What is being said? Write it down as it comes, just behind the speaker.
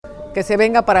que se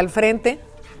venga para el frente.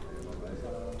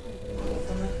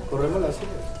 ¿Corremos las sillas?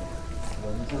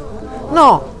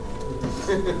 No,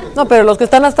 pero los que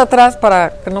están hasta atrás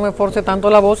para que no me force tanto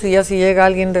la voz y ya si llega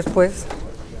alguien después.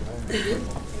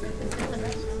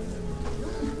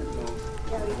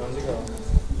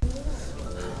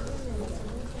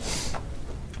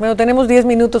 Bueno, tenemos 10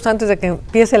 minutos antes de que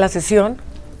empiece la sesión.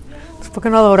 ¿Por qué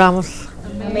no adoramos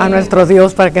a nuestro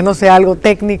Dios para que no sea algo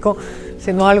técnico,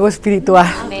 sino algo espiritual?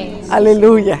 Amén.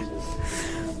 Aleluya.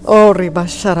 Oh,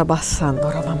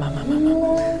 ribasharabasando.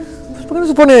 Pues ¿por qué no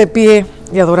se pone de pie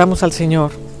y adoramos al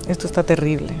Señor? Esto está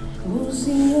terrible.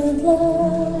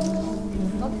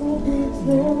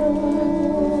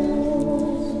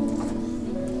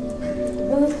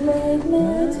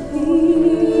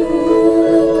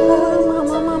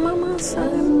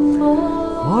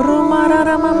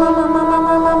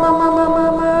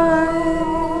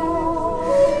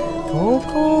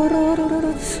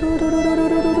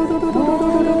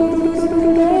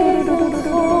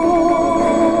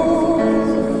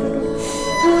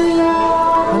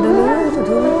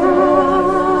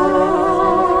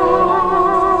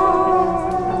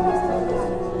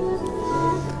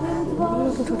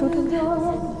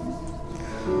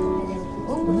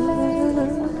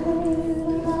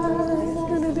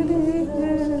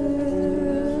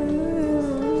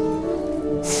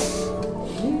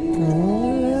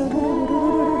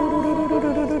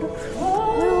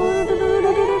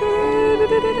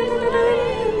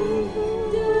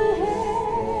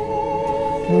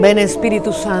 Ven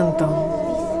Espíritu Santo,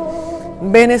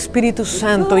 ven Espíritu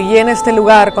Santo y llena este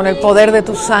lugar con el poder de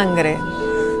tu sangre.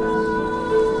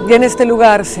 Llena este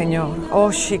lugar, Señor.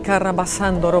 Oh,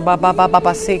 shikarabasando,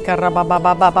 robabababasika,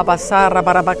 rabababababasara,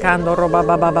 barabacando,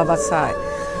 robabababasai.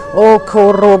 Oh,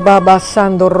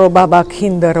 korobabasando,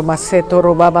 robabakinder, maseto,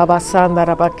 robababasanda,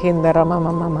 rabakinder,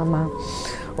 mamamamama.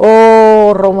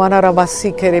 Oh,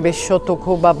 romanarabasike, rebeshoto,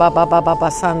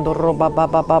 kubababababasando,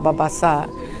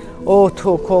 robababababasai. Oh,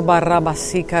 toko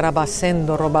barabasi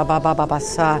karabasendo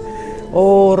robabababasa.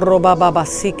 Oh,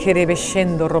 robababasi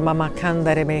kerebeshendo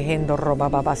romamakanda remehendo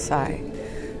robababasai.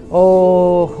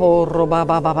 Oh,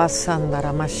 robabababasanda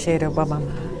ramashere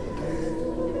babama.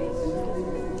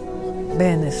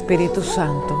 Ven Espíritu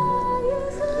Santo.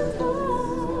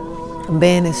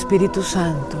 Ven Espíritu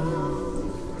Santo.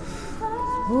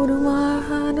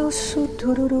 Urumahano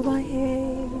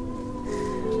sutururubaye.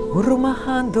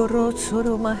 Urumahando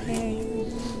rotsurumahe.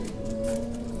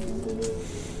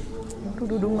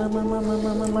 Urumama mama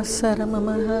mama masara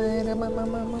mama haira mama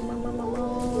mama mama mama.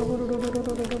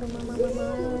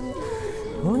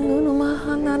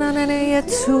 Urumahana nane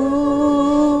yetsu.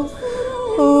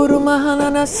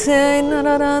 Urumahana se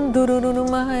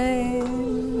nararandurumumahe.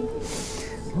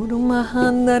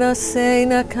 Urumahana se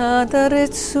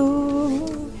nakadaretsu.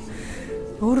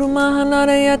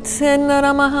 Urumahanara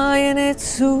yatsenara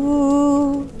mahayenetsu.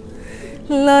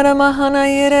 Lara mahana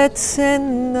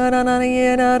yeretsenara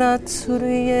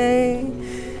nayeraratsurie.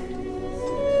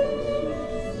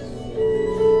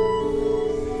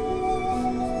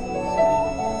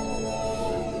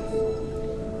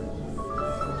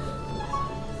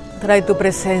 Trae tu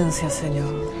presencia,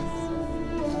 Señor.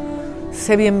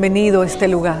 Sé bienvenido a este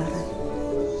lugar.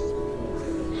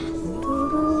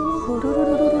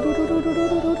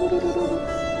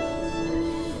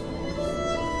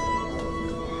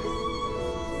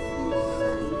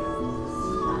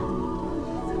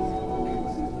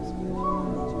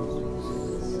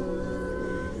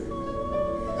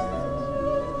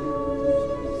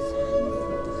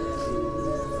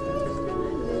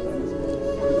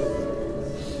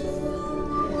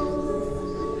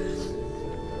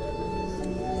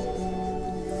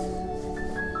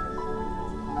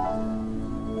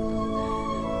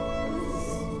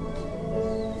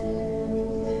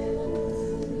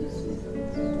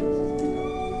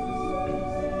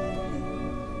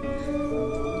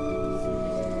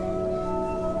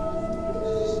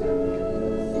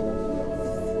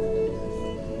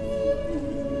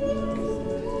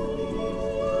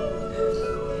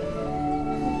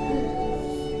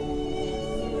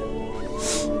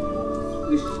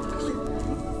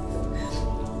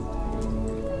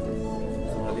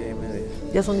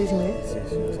 ¿Ya son 10:30? Sí,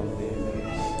 son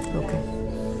 10:30. Ok.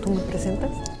 ¿Tú me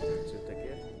presentas? Si usted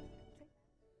quiere.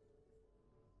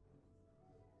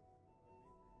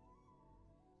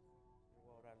 Voy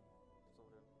a orar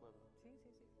sobre el pueblo.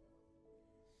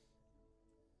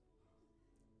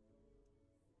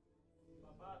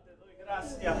 Papá, te doy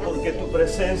gracias porque tu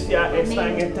presencia está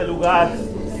en este lugar.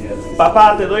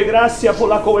 Papá, te doy gracias por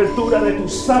la cobertura de tu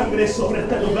sangre sobre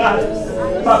este lugar.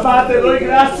 Papá, te doy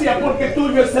gracias porque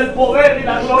tuyo es el poder y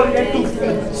la gloria, y tu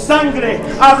sangre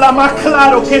habla más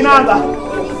claro que nada.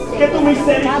 Que tu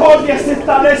misericordia se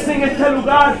establece en este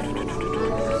lugar.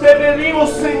 Te pedimos,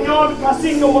 Señor,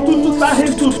 así como tú estás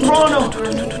en tu trono,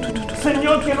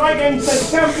 Señor, que no haya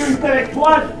intercambio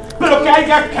intelectual, pero que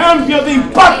haya cambio de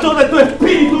impacto de tu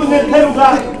espíritu en este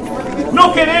lugar.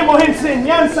 No queremos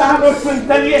enseñanzas a nuestro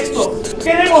intelecto,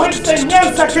 queremos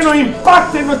enseñanzas que nos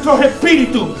impacten nuestros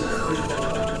espíritus.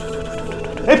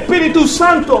 Espíritu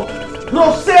Santo,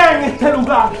 rocea en este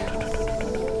lugar.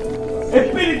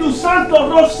 Espíritu Santo,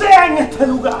 rocea en este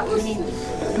lugar.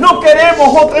 No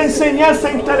queremos otra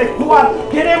enseñanza intelectual,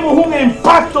 queremos un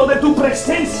impacto de tu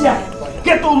presencia.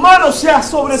 Que tu mano sea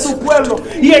sobre tu pueblo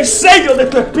y el sello de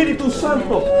tu Espíritu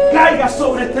Santo caiga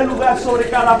sobre este lugar, sobre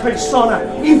cada persona,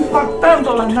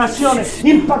 impactando las naciones,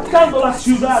 impactando las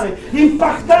ciudades,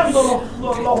 impactando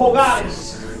los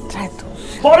hogares.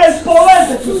 Por el poder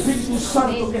de tu Espíritu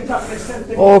Santo que está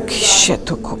presente.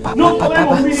 No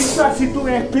podemos ministrar si tú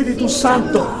eres Espíritu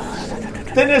Santo.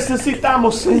 Te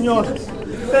necesitamos, Señor.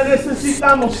 Te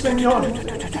necesitamos, Señor.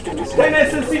 Te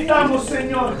necesitamos,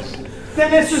 Señor. Te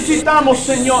necesitamos,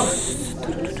 Señor.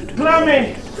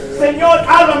 Clame, Señor,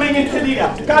 háblame en este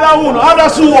día. Cada uno, abra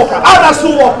su boca, abra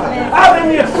su boca. Abre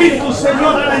mi espíritu,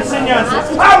 Señor, a la enseñanza.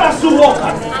 Abra su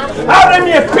boca, abre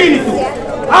mi espíritu,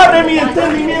 abre mi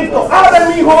entendimiento,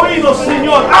 abre mis oídos,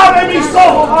 Señor. Abre mis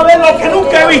ojos a ver lo que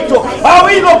nunca he visto, a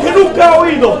oír lo que nunca he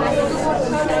oído.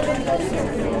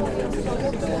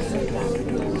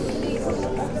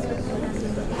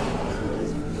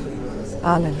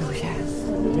 Aleluya.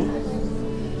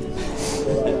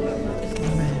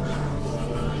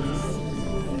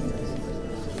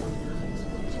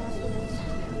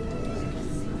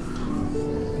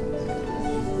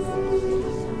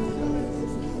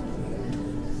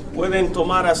 Pueden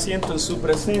tomar asiento en su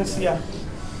presencia.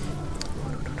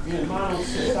 Mi hermanos,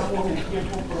 estamos en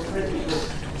tiempo profético.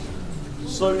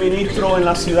 Soy ministro en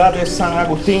la ciudad de San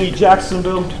Agustín y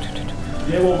Jacksonville.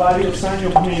 Llevo varios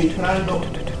años ministrando,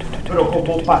 pero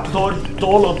como pastor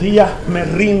todos los días me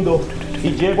rindo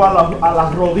y llego a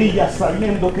las rodillas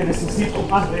sabiendo que necesito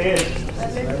más de Él.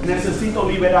 Necesito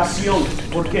liberación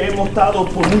porque hemos estado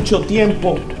por mucho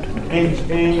tiempo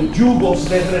en yugos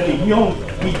de religión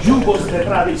y yugos de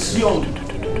tradición.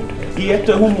 Y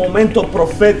esto es un momento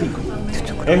profético.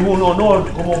 Es un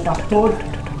honor como pastor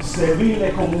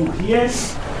servirle como mujer,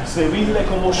 servirle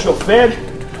como chofer,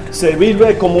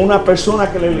 servirle como una persona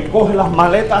que le coge las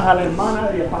maletas a la hermana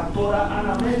de la pastora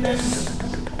Ana Méndez.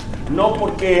 No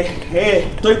porque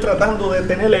estoy tratando de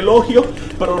tener elogio,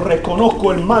 pero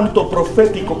reconozco el manto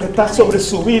profético que está sobre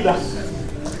su vida.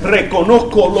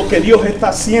 Reconozco lo que Dios está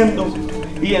haciendo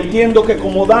y entiendo que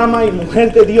como dama y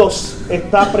mujer de Dios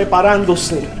está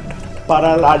preparándose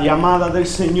para la llamada del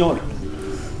Señor.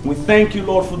 We thank you,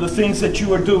 Lord, for the things that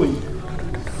you are doing.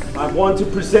 I want to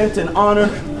present and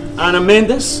honor Ana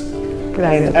Méndez.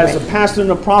 And as a pastor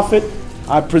and a prophet,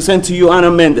 I present to you Ana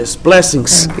Méndez.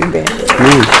 Blessings. Amen.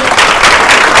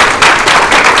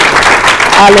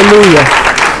 Aleluya.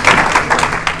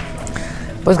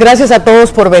 Pues gracias a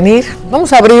todos por venir.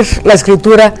 Vamos a abrir la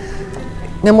escritura.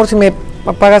 Mi amor, si me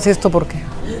apagas esto, porque.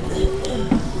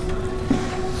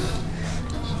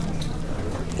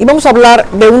 Y vamos a hablar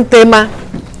de un tema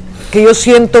que yo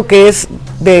siento que es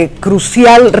de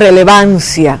crucial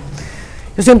relevancia.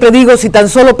 Yo siempre digo, si tan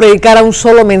solo predicara un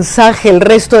solo mensaje, el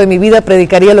resto de mi vida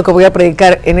predicaría lo que voy a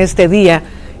predicar en este día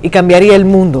y cambiaría el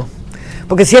mundo.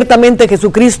 Porque ciertamente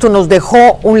Jesucristo nos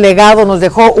dejó un legado, nos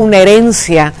dejó una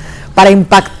herencia para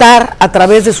impactar a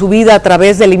través de su vida, a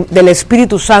través del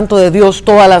Espíritu Santo de Dios,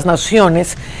 todas las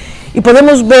naciones. Y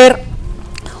podemos ver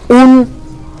un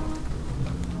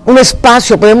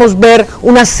espacio, podemos ver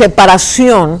una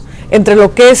separación entre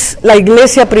lo que es la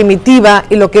iglesia primitiva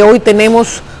y lo que hoy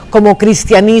tenemos como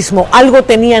cristianismo. Algo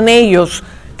tenían ellos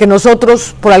que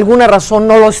nosotros por alguna razón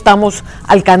no lo estamos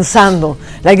alcanzando.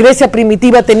 La iglesia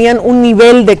primitiva tenían un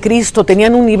nivel de Cristo,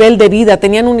 tenían un nivel de vida,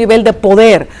 tenían un nivel de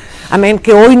poder, amén,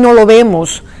 que hoy no lo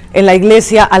vemos en la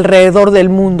iglesia alrededor del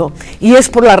mundo. Y es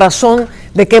por la razón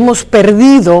de que hemos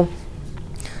perdido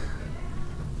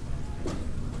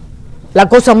la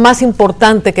cosa más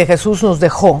importante que Jesús nos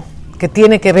dejó, que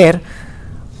tiene que ver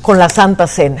con la Santa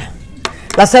Cena.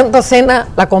 La Santa Cena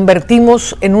la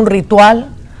convertimos en un ritual,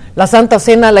 la Santa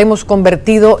Cena la hemos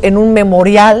convertido en un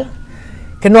memorial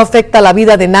que no afecta la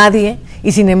vida de nadie,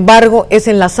 y sin embargo es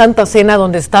en la Santa Cena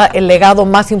donde está el legado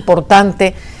más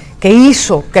importante que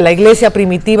hizo que la iglesia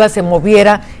primitiva se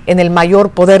moviera en el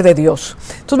mayor poder de Dios.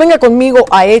 Entonces venga conmigo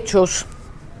a Hechos,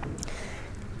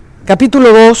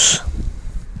 capítulo 2,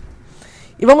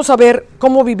 y vamos a ver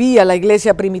cómo vivía la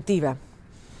iglesia primitiva.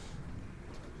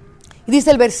 Y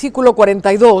dice el versículo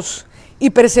 42,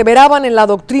 y perseveraban en la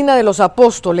doctrina de los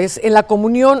apóstoles, en la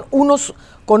comunión unos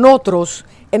con otros,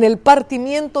 en el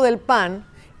partimiento del pan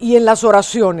y en las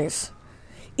oraciones.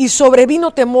 Y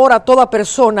sobrevino temor a toda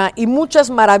persona, y muchas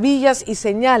maravillas y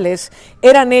señales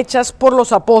eran hechas por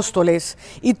los apóstoles,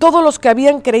 y todos los que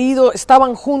habían creído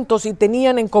estaban juntos y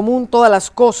tenían en común todas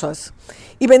las cosas,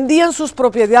 y vendían sus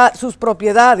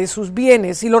propiedades, sus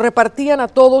bienes, y lo repartían a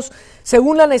todos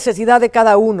según la necesidad de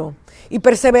cada uno. Y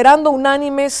perseverando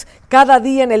unánimes cada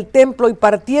día en el templo y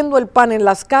partiendo el pan en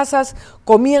las casas,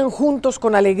 comían juntos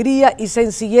con alegría y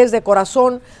sencillez de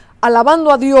corazón,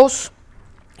 alabando a Dios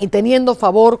y teniendo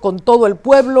favor con todo el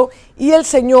pueblo, y el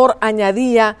Señor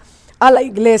añadía a la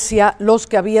iglesia los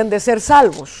que habían de ser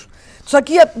salvos. Entonces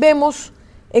aquí vemos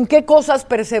en qué cosas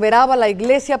perseveraba la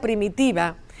iglesia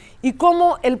primitiva y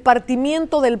cómo el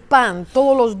partimiento del pan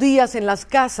todos los días en las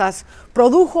casas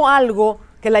produjo algo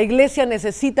que la iglesia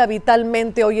necesita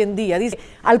vitalmente hoy en día. Dice,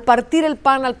 al partir el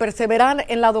pan, al perseverar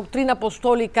en la doctrina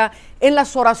apostólica, en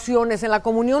las oraciones, en la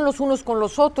comunión los unos con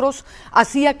los otros,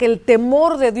 hacía que el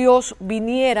temor de Dios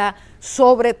viniera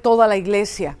sobre toda la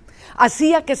iglesia.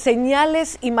 Hacía que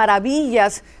señales y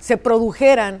maravillas se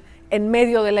produjeran en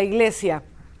medio de la iglesia.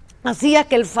 Hacía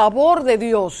que el favor de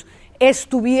Dios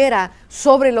estuviera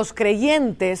sobre los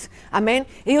creyentes, amén.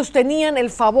 Ellos tenían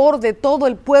el favor de todo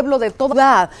el pueblo, de toda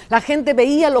edad. La gente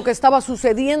veía lo que estaba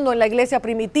sucediendo en la iglesia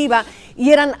primitiva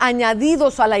y eran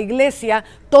añadidos a la iglesia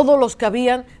todos los que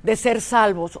habían de ser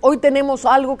salvos. Hoy tenemos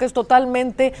algo que es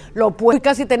totalmente lo opuesto. Hoy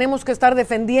casi tenemos que estar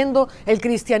defendiendo el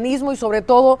cristianismo y sobre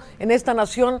todo en esta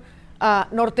nación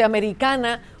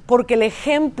norteamericana, porque el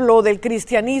ejemplo del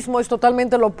cristianismo es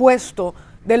totalmente lo opuesto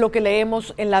de lo que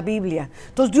leemos en la Biblia.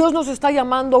 Entonces Dios nos está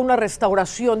llamando a una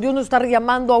restauración, Dios nos está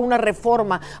llamando a una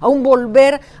reforma, a un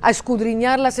volver a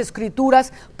escudriñar las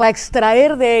escrituras para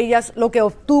extraer de ellas lo que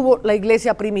obtuvo la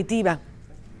iglesia primitiva.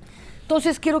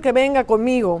 Entonces quiero que venga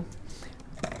conmigo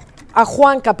a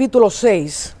Juan capítulo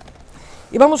 6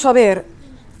 y vamos a ver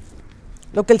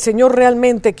lo que el Señor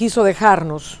realmente quiso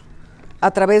dejarnos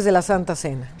a través de la Santa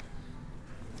Cena.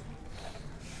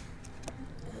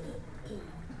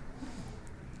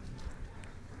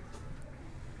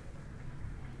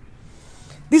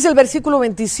 Dice el versículo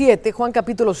 27, Juan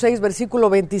capítulo 6, versículo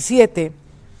 27,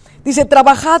 dice,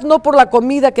 trabajad no por la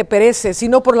comida que perece,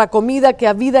 sino por la comida que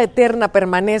a vida eterna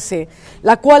permanece,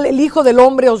 la cual el Hijo del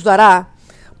Hombre os dará,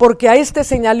 porque a este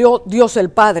señaló Dios el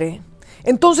Padre.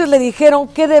 Entonces le dijeron,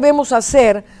 ¿qué debemos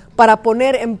hacer para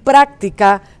poner en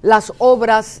práctica las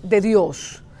obras de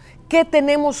Dios? ¿Qué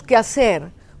tenemos que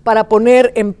hacer para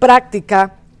poner en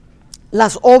práctica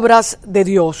las obras de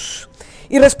Dios?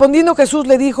 Y respondiendo Jesús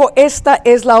le dijo, esta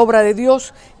es la obra de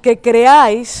Dios, que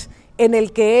creáis en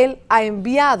el que Él ha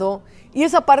enviado. Y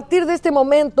es a partir de este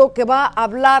momento que va a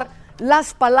hablar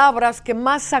las palabras que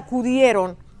más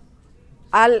sacudieron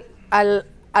al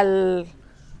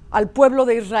pueblo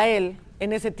de Israel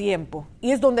en ese tiempo.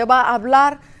 Y es donde va a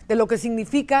hablar de lo que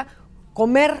significa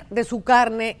comer de su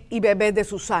carne y beber de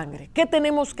su sangre. ¿Qué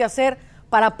tenemos que hacer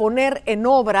para poner en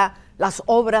obra las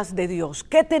obras de Dios?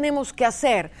 ¿Qué tenemos que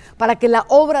hacer para que la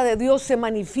obra de Dios se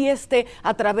manifieste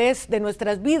a través de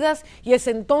nuestras vidas? Y es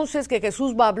entonces que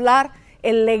Jesús va a hablar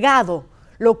el legado,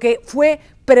 lo que fue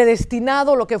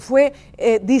predestinado, lo que fue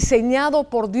diseñado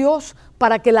por Dios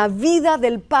para que la vida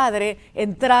del Padre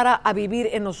entrara a vivir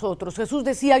en nosotros. Jesús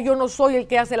decía, yo no soy el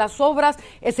que hace las obras,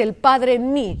 es el Padre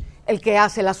en mí el que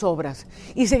hace las obras.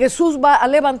 Y si Jesús va a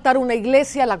levantar una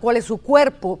iglesia, la cual es su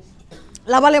cuerpo,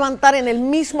 la va a levantar en el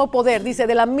mismo poder. Dice,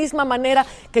 de la misma manera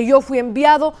que yo fui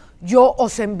enviado, yo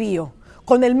os envío.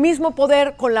 Con el mismo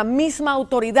poder, con la misma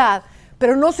autoridad.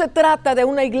 Pero no se trata de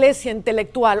una iglesia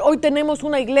intelectual. Hoy tenemos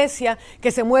una iglesia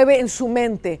que se mueve en su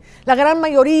mente. La gran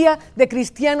mayoría de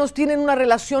cristianos tienen una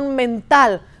relación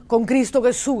mental con Cristo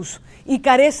Jesús y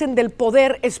carecen del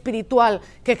poder espiritual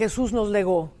que Jesús nos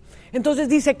legó. Entonces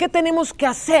dice, ¿qué tenemos que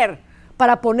hacer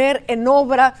para poner en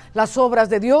obra las obras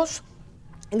de Dios?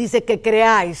 Dice que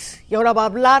creáis, y ahora va a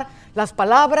hablar las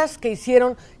palabras que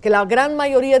hicieron que la gran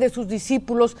mayoría de sus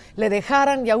discípulos le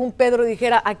dejaran, y aún Pedro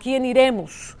dijera, ¿a quién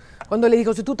iremos? Cuando le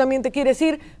dijo, si tú también te quieres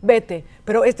ir, vete,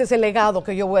 pero este es el legado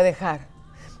que yo voy a dejar.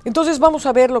 Entonces vamos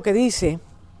a ver lo que dice.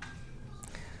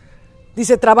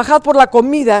 Dice, trabajad por la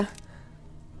comida,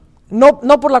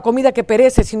 no por la comida que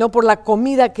perece, sino por la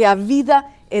comida que a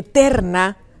vida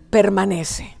eterna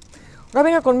permanece. Ahora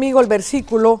venga conmigo al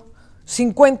versículo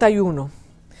 51.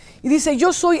 Y dice,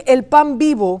 yo soy el pan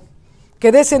vivo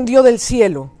que descendió del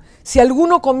cielo. si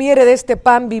alguno comiere de este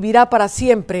pan, vivirá para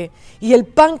siempre, y el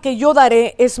pan que yo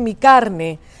daré es mi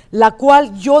carne, la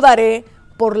cual yo daré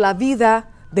por la vida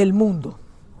del mundo.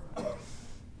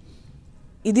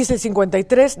 Y dice el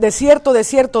 53, de cierto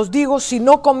os digo, si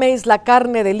no coméis la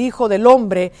carne del Hijo del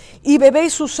Hombre y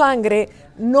bebéis su sangre,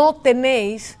 no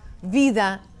tenéis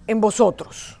vida en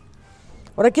vosotros.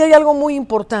 Ahora aquí hay algo muy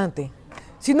importante.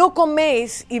 Si no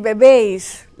coméis y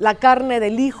bebéis la carne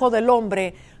del Hijo del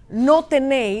Hombre, no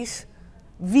tenéis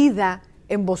vida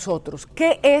en vosotros.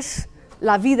 ¿Qué es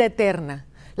la vida eterna?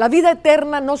 La vida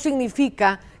eterna no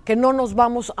significa que no nos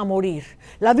vamos a morir.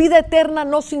 La vida eterna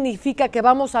no significa que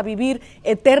vamos a vivir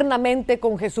eternamente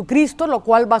con Jesucristo, lo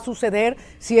cual va a suceder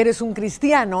si eres un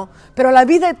cristiano, pero la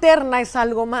vida eterna es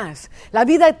algo más. La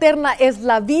vida eterna es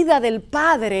la vida del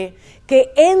Padre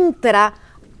que entra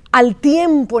al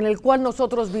tiempo en el cual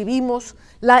nosotros vivimos.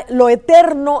 Lo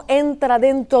eterno entra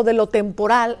dentro de lo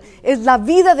temporal. Es la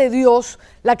vida de Dios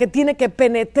la que tiene que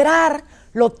penetrar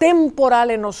lo temporal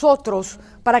en nosotros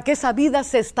para que esa vida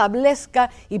se establezca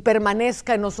y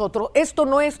permanezca en nosotros. Esto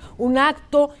no es un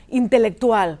acto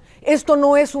intelectual, esto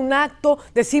no es un acto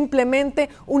de simplemente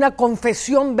una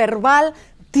confesión verbal,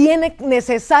 tiene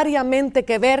necesariamente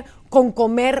que ver con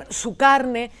comer su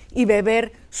carne y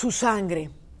beber su sangre.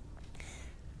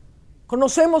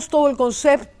 Conocemos todo el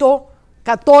concepto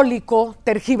católico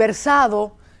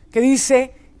tergiversado que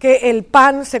dice que el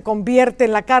pan se convierte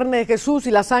en la carne de Jesús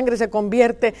y la sangre se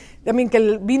convierte, también que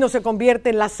el vino se convierte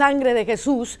en la sangre de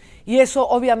Jesús, y eso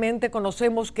obviamente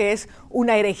conocemos que es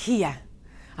una herejía.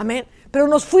 Amén. Pero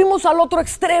nos fuimos al otro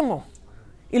extremo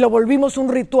y lo volvimos un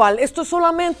ritual. Esto es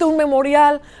solamente un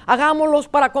memorial, hagámoslos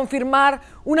para confirmar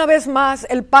una vez más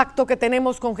el pacto que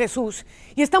tenemos con Jesús.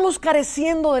 Y estamos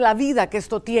careciendo de la vida que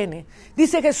esto tiene.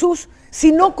 Dice Jesús,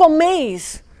 si no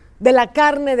coméis de la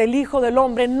carne del Hijo del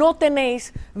Hombre, no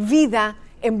tenéis vida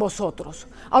en vosotros.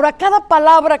 Ahora, cada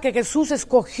palabra que Jesús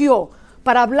escogió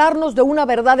para hablarnos de una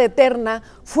verdad eterna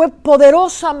fue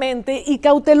poderosamente y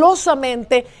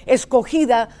cautelosamente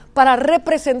escogida para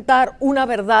representar una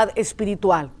verdad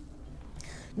espiritual.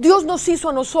 Dios nos hizo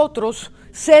a nosotros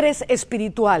seres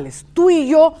espirituales. Tú y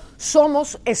yo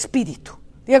somos espíritu.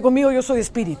 Diga conmigo, yo soy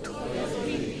espíritu.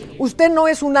 Usted no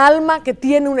es un alma que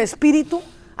tiene un espíritu.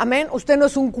 Amén. Usted no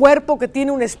es un cuerpo que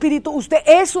tiene un espíritu. Usted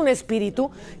es un espíritu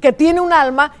que tiene un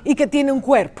alma y que tiene un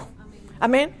cuerpo.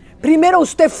 Amén. Primero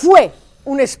usted fue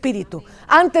un espíritu.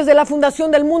 Antes de la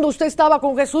fundación del mundo usted estaba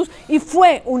con Jesús y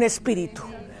fue un espíritu.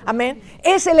 Amén.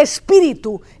 Es el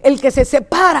espíritu el que se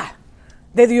separa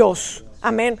de Dios.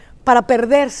 Amén. Para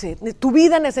perderse. Tu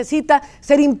vida necesita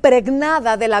ser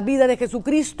impregnada de la vida de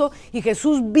Jesucristo, y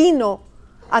Jesús vino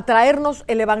a traernos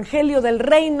el evangelio del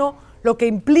reino, lo que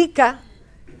implica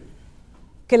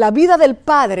que la vida del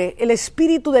Padre, el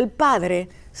Espíritu del Padre,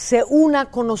 se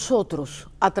una con nosotros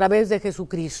a través de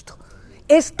Jesucristo.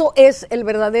 Esto es el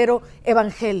verdadero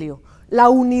evangelio, la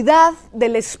unidad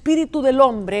del Espíritu del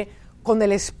hombre con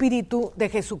el Espíritu de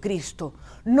Jesucristo.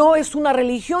 No es una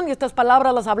religión, y estas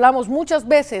palabras las hablamos muchas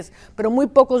veces, pero muy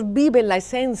pocos viven la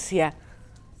esencia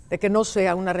de que no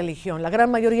sea una religión. La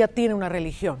gran mayoría tiene una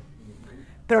religión.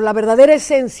 Pero la verdadera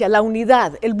esencia, la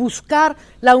unidad, el buscar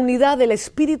la unidad del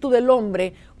espíritu del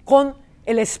hombre con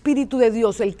el Espíritu de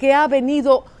Dios, el que ha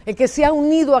venido, el que se ha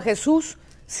unido a Jesús,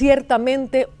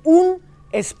 ciertamente un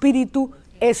espíritu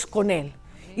es con él.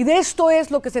 Y de esto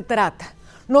es lo que se trata.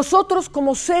 Nosotros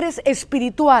como seres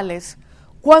espirituales,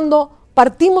 cuando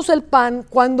partimos el pan,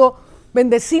 cuando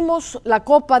bendecimos la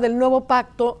copa del nuevo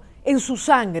pacto en su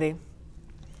sangre,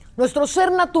 nuestro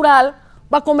ser natural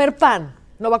va a comer pan,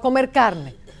 no va a comer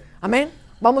carne. Amén.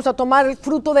 Vamos a tomar el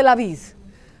fruto de la vid.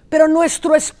 Pero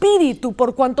nuestro espíritu,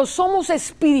 por cuanto somos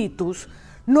espíritus,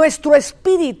 nuestro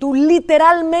espíritu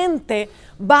literalmente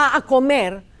va a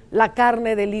comer la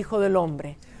carne del Hijo del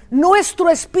Hombre. Nuestro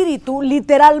espíritu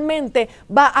literalmente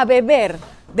va a beber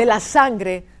de la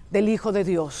sangre del Hijo de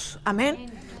Dios.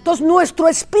 Amén. Entonces nuestro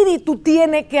espíritu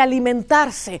tiene que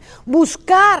alimentarse,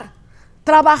 buscar,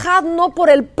 trabajar no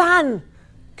por el pan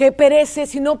que perece,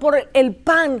 sino por el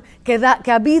pan que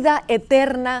a vida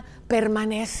eterna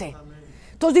permanece.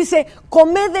 Entonces dice,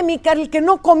 comed de mi carne, el que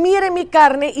no comiere mi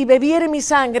carne y bebiere mi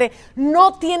sangre,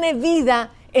 no tiene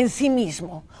vida en sí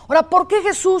mismo. Ahora, ¿por qué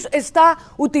Jesús está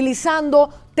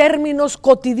utilizando términos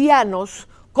cotidianos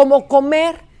como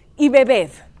comer y beber?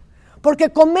 Porque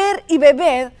comer y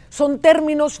beber son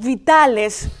términos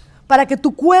vitales para que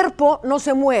tu cuerpo no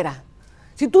se muera.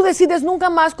 Si tú decides nunca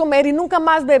más comer y nunca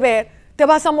más beber, te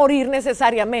vas a morir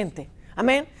necesariamente.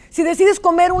 Amén. Si decides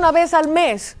comer una vez al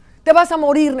mes, te vas a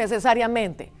morir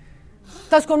necesariamente.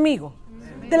 ¿Estás conmigo?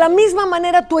 De la misma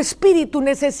manera tu espíritu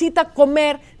necesita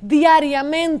comer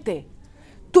diariamente.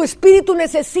 Tu espíritu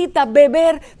necesita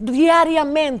beber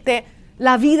diariamente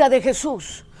la vida de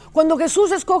Jesús. Cuando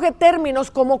Jesús escoge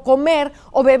términos como comer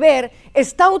o beber,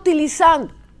 está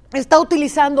utilizando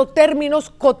términos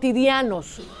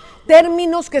cotidianos.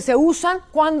 Términos que se usan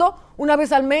cuando, una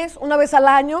vez al mes, una vez al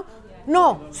año.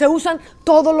 No, se usan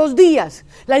todos los días.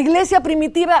 La iglesia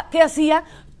primitiva, ¿qué hacía?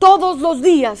 Todos los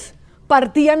días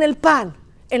partían el pan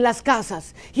en las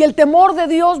casas y el temor de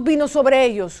Dios vino sobre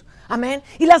ellos. Amén.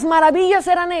 Y las maravillas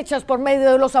eran hechas por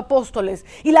medio de los apóstoles.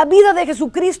 Y la vida de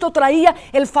Jesucristo traía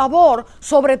el favor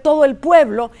sobre todo el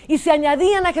pueblo. Y se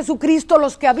añadían a Jesucristo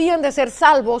los que habían de ser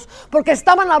salvos, porque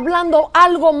estaban hablando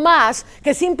algo más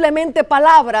que simplemente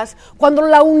palabras. Cuando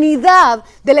la unidad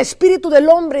del espíritu del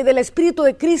hombre y del espíritu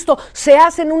de Cristo se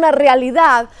hacen una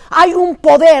realidad, hay un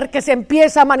poder que se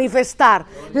empieza a manifestar.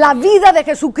 La vida de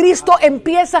Jesucristo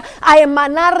empieza a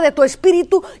emanar de tu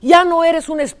espíritu. Ya no eres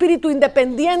un espíritu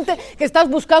independiente que estás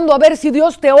buscando a ver si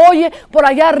Dios te oye por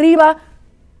allá arriba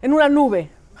en una nube.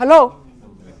 ¿Hello?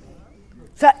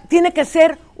 O sea, tiene que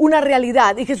ser una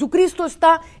realidad. Y Jesucristo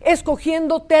está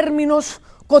escogiendo términos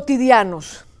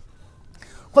cotidianos.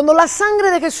 Cuando la sangre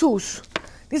de Jesús,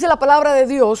 dice la palabra de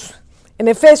Dios en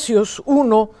Efesios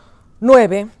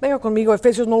 1:9, venga conmigo,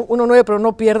 Efesios 1:9, pero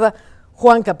no pierda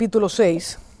Juan capítulo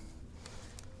 6.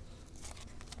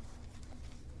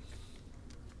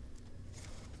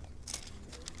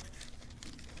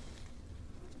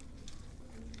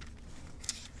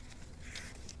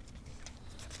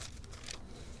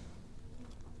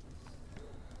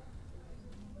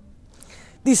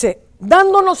 Dice,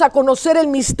 dándonos a conocer el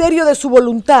misterio de su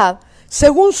voluntad,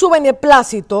 según su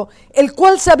beneplácito, el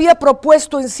cual se había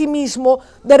propuesto en sí mismo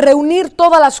de reunir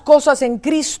todas las cosas en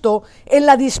Cristo en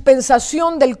la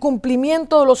dispensación del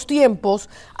cumplimiento de los tiempos,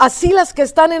 así las que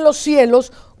están en los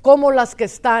cielos como las que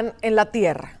están en la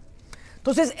tierra.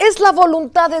 Entonces, es la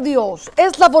voluntad de Dios,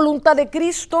 es la voluntad de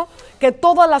Cristo que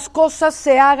todas las cosas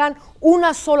se hagan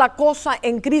una sola cosa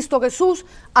en Cristo Jesús,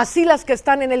 así las que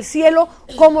están en el cielo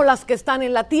como las que están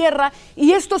en la tierra.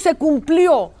 Y esto se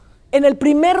cumplió en el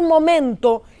primer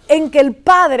momento en que el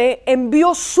Padre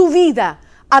envió su vida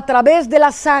a través de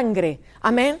la sangre.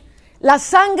 Amén. La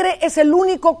sangre es el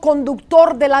único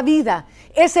conductor de la vida.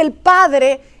 Es el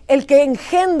Padre el que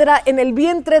engendra en el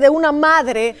vientre de una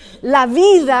madre la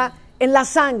vida en la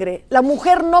sangre. La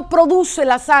mujer no produce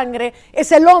la sangre,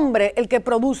 es el hombre el que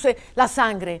produce la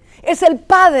sangre. Es el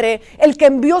Padre el que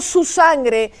envió su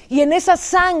sangre y en esa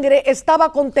sangre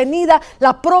estaba contenida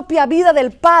la propia vida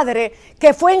del Padre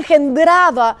que fue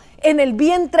engendrada en el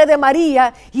vientre de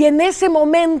María. Y en ese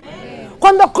momento,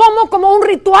 cuando como un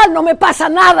ritual no me pasa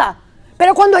nada,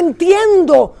 pero cuando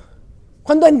entiendo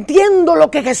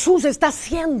lo que Jesús está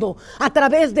haciendo a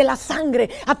través de la sangre,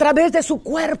 a través de su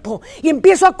cuerpo, y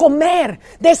empiezo a comer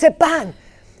de ese pan,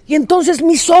 y entonces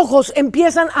mis ojos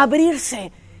empiezan a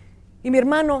abrirse. Y mi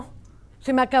hermano,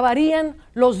 se me acabarían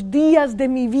los días de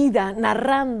mi vida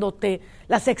narrándote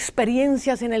las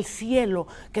experiencias en el cielo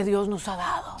que Dios nos ha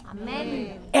dado.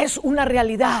 Amén. Es una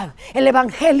realidad. El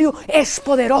evangelio es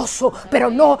poderoso, pero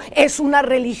no es una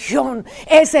religión.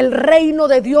 Es el reino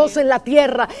de Dios en la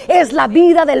tierra. Es la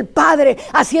vida del Padre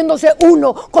haciéndose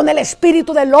uno con el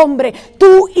espíritu del hombre.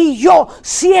 Tú y yo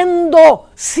siendo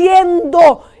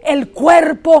el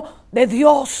cuerpo de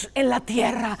Dios en la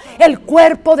tierra, el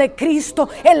cuerpo de Cristo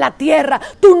en la tierra.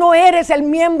 Tú no eres el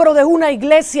miembro de una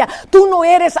iglesia, tú no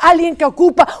eres alguien que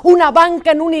ocupa una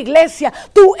banca en una iglesia,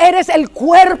 tú eres el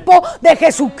cuerpo de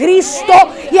Jesucristo.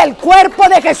 Y el cuerpo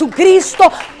de Jesucristo,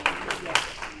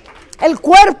 el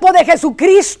cuerpo de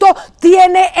Jesucristo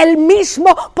tiene el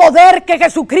mismo poder que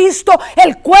Jesucristo.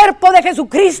 El cuerpo de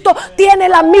Jesucristo tiene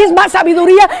la misma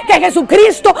sabiduría que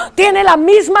Jesucristo. Tiene la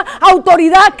misma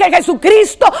autoridad que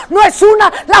Jesucristo. No es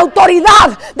la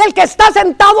autoridad del que está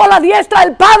sentado a la diestra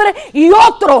del Padre y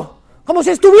otro, como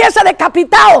si estuviese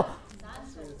decapitado.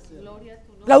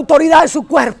 La autoridad de su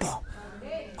cuerpo.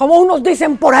 Como unos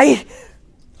dicen por ahí.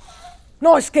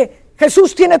 No, es que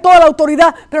Jesús tiene toda la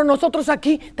autoridad, pero nosotros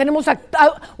aquí tenemos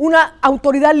una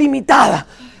autoridad limitada.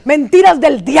 Mentiras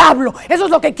del diablo, eso es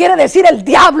lo que quiere decir el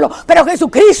diablo. Pero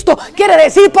Jesucristo quiere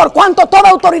decir: por cuanto toda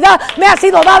autoridad me ha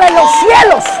sido dada en los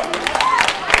cielos,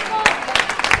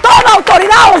 toda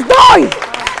autoridad os doy.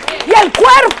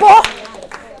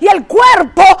 Y el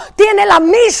cuerpo tiene la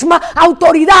misma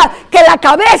autoridad que la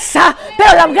cabeza,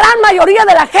 pero la gran mayoría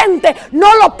de la gente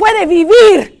no lo puede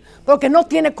vivir porque no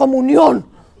tiene comunión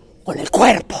con el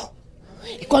cuerpo.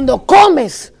 Y cuando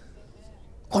comes,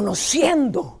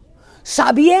 conociendo,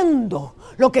 sabiendo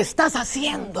lo que estás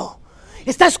haciendo,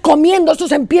 Estás comiendo, esto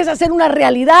se empieza a hacer una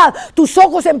realidad. Tus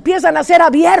ojos empiezan a ser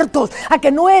abiertos a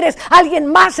que no eres alguien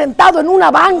más sentado en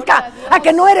una banca, a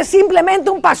que no eres simplemente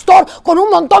un pastor con un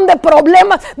montón de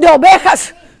problemas, de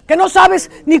ovejas, que no sabes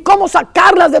ni cómo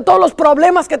sacarlas de todos los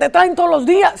problemas que te traen todos los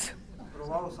días.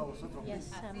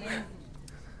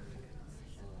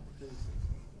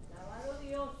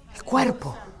 El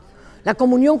cuerpo, la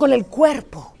comunión con el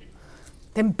cuerpo,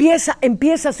 te empieza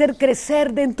a hacer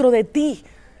crecer dentro de ti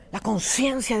la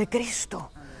conciencia de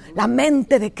Cristo, la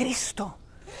mente de Cristo.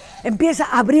 Empieza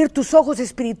a abrir tus ojos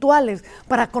espirituales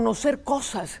para conocer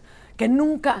cosas que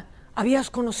nunca habías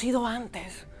conocido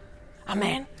antes.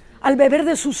 Amén. Al beber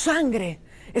de su sangre,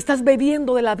 estás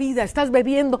bebiendo de la vida, estás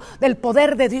bebiendo del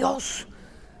poder de Dios.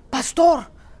 Pastor,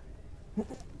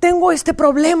 tengo este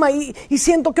problema y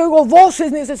siento que oigo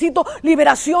voces, necesito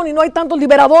liberación y no hay tantos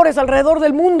liberadores alrededor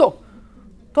del mundo.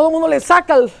 Todo el mundo le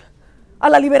saca a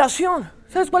la liberación.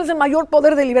 ¿Sabes cuál es el mayor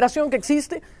poder de liberación que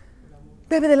existe?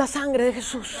 Bebe de la sangre de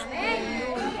Jesús.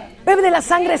 Bebe de la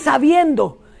sangre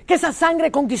sabiendo que esa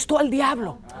sangre conquistó al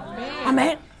diablo.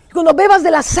 Amén. Cuando bebas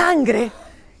de la sangre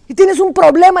y tienes un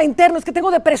problema interno, es que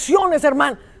tengo depresiones,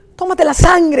 hermano, tómate la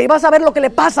sangre y vas a ver lo que le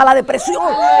pasa a la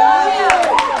depresión.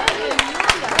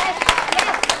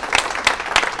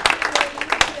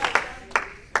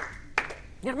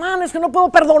 Mi hermano, es que no puedo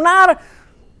perdonar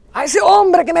a ese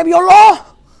hombre que me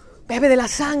violó. Bebe de la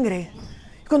sangre.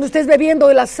 Cuando estés bebiendo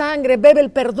de la sangre, bebe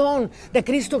el perdón de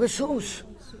Cristo Jesús.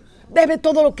 Bebe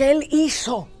todo lo que Él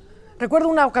hizo. Recuerdo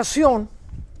una ocasión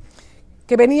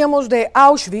que veníamos de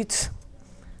Auschwitz,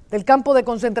 del campo de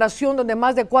concentración donde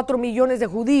más de 4 millones de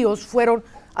judíos fueron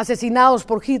asesinados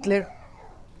por Hitler.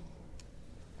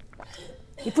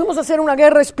 Y fuimos a hacer una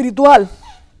guerra espiritual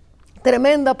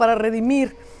tremenda para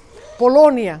redimir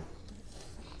Polonia.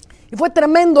 Y fue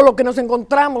tremendo lo que nos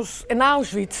encontramos en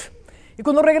Auschwitz. Y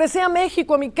cuando regresé a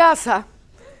México, a mi casa,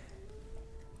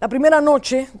 la primera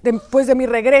noche, después de mi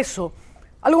regreso,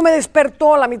 algo me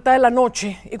despertó a la mitad de la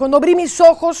noche. Y cuando abrí mis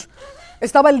ojos,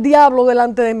 estaba el diablo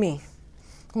delante de mí.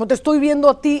 Como te estoy viendo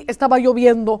a ti, estaba yo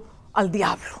viendo al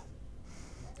diablo.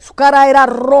 Su cara era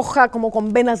roja como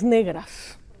con venas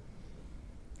negras.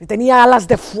 Y tenía alas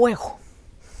de fuego.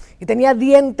 Y tenía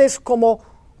dientes como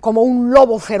un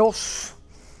lobo feroz.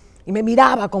 Y me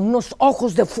miraba con unos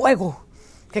ojos de fuego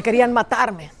que querían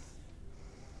matarme.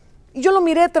 Y yo lo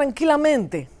miré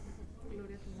tranquilamente.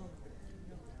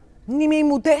 Ni me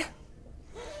inmuté.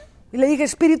 Y le dije,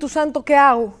 Espíritu Santo, ¿qué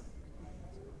hago?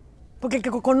 Porque el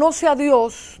que conoce a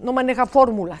Dios no maneja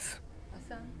fórmulas.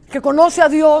 El que conoce a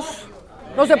Dios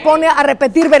no se pone a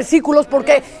repetir versículos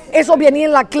porque eso venía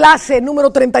en la clase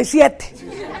número 37.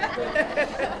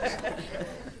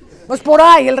 No es por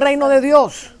ahí el reino de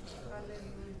Dios.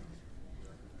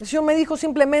 El Señor me dijo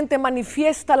simplemente,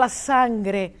 manifiesta la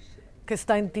sangre que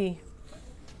está en ti.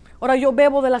 Ahora yo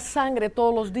bebo de la sangre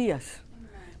todos los días.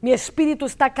 Mi espíritu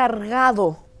está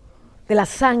cargado de la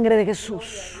sangre de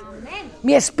Jesús.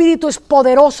 Mi espíritu es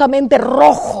poderosamente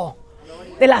rojo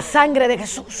de la sangre de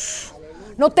Jesús.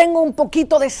 No tengo un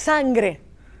poquito de sangre.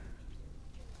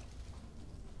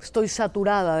 Estoy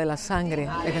saturada de la sangre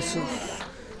de Jesús.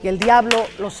 Y el diablo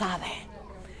lo sabe.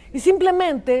 Y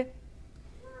simplemente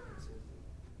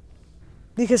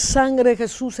dije, sangre de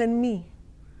Jesús en mí,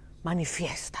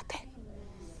 manifiéstate.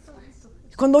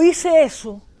 Y cuando hice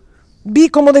eso, vi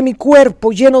como de mi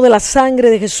cuerpo lleno de la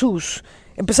sangre de Jesús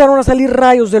empezaron a salir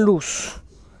rayos de luz.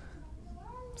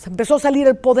 Se empezó a salir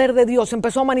el poder de Dios,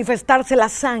 empezó a manifestarse la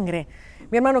sangre.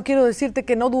 Mi hermano, quiero decirte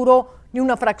que no duró ni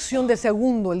una fracción de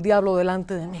segundo el diablo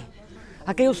delante de mí.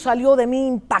 Aquello salió de mí,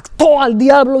 impactó al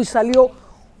diablo y salió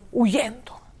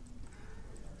huyendo.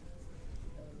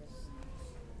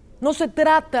 No se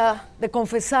trata de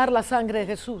confesar la sangre de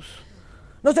Jesús.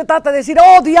 No se trata de decir,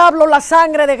 oh diablo, la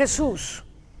sangre de Jesús.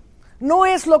 No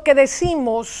es lo que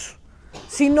decimos,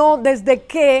 sino desde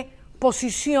qué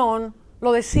posición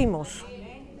lo decimos.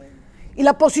 Y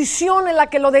la posición en la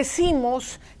que lo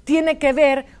decimos tiene que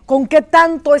ver con qué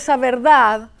tanto esa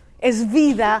verdad es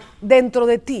vida dentro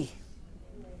de ti.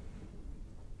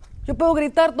 Yo puedo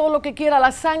gritar todo lo que quiera,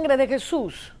 la sangre de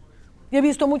Jesús. Y he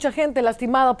visto mucha gente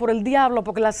lastimada por el diablo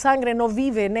porque la sangre no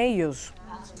vive en ellos.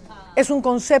 Es un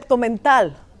concepto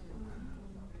mental.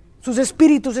 Sus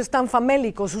espíritus están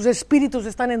famélicos, sus espíritus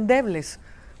están endebles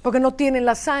porque no tienen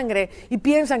la sangre y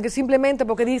piensan que simplemente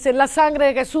porque dicen la sangre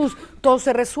de Jesús todo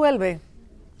se resuelve.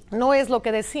 No es lo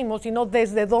que decimos, sino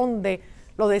desde dónde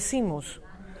lo decimos.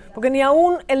 Porque ni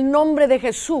aún el nombre de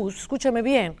Jesús, escúchame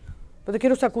bien, pero te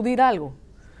quiero sacudir algo,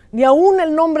 ni aún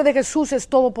el nombre de Jesús es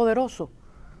todopoderoso.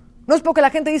 No es porque la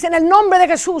gente dice en el nombre de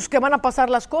Jesús que van a pasar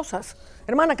las cosas.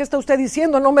 Hermana, ¿qué está usted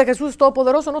diciendo? El nombre de Jesús es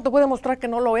todopoderoso. No te puede demostrar que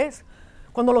no lo es.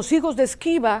 Cuando los hijos de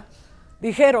Esquiva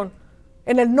dijeron,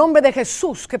 en el nombre de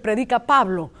Jesús que predica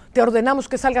Pablo, te ordenamos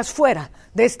que salgas fuera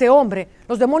de este hombre,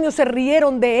 los demonios se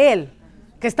rieron de él,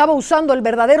 que estaba usando el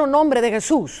verdadero nombre de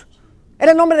Jesús.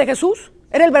 ¿Era el nombre de Jesús?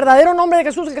 ¿Era el verdadero nombre de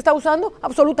Jesús el que estaba usando?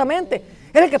 Absolutamente.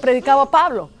 Era el que predicaba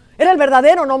Pablo. Era el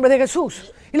verdadero nombre de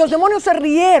Jesús. Y los demonios se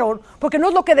rieron porque no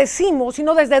es lo que decimos,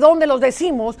 sino desde dónde los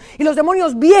decimos. Y los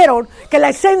demonios vieron que la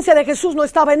esencia de Jesús no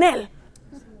estaba en él.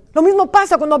 Lo mismo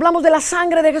pasa cuando hablamos de la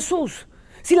sangre de Jesús.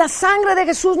 Si la sangre de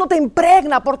Jesús no te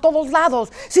impregna por todos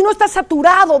lados, si no estás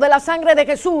saturado de la sangre de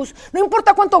Jesús, no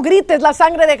importa cuánto grites la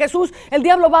sangre de Jesús, el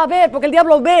diablo va a ver, porque el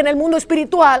diablo ve en el mundo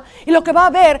espiritual, y lo que va a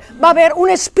ver un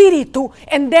espíritu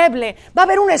endeble, va a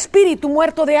haber un espíritu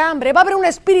muerto de hambre, va a haber un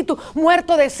espíritu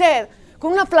muerto de sed,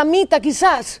 con una flamita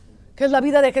quizás, que es la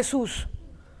vida de Jesús,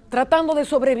 tratando de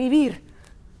sobrevivir.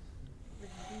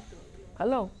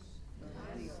 Hello.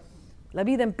 La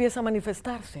vida empieza a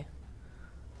manifestarse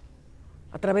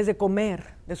a través de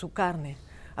comer de su carne,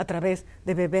 a través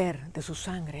de beber de su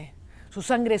sangre. Su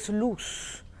sangre es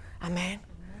luz. Amén.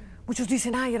 Muchos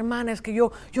dicen, ay hermana, es que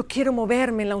yo quiero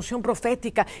moverme en la unción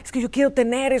profética, es que yo quiero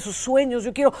tener esos sueños,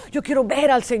 yo quiero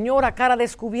ver al Señor a cara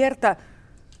descubierta.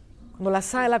 Cuando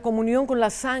la comunión con la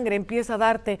sangre empieza a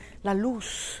darte la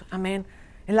luz. Amén.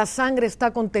 En la sangre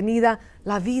está contenida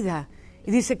la vida.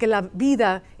 Y dice que la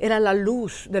vida era la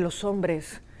luz de los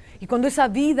hombres. Y cuando esa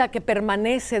vida que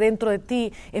permanece dentro de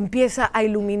ti empieza a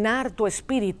iluminar tu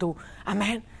espíritu,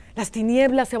 amén, las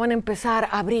tinieblas se van a empezar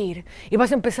a abrir y vas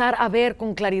a empezar a ver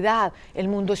con claridad el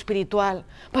mundo espiritual.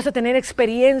 Vas a tener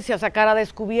experiencias a cara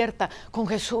descubierta con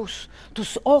Jesús.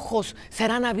 Tus ojos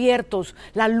serán abiertos,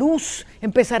 la luz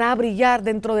empezará a brillar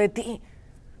dentro de ti.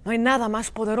 No hay nada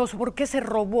más poderoso. ¿Por qué se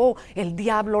robó el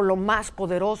diablo lo más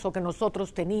poderoso que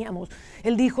nosotros teníamos?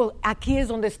 Él dijo, aquí es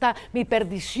donde está mi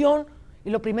perdición.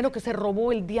 Y lo primero que se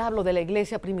robó el diablo de la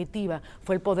iglesia primitiva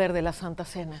fue el poder de la Santa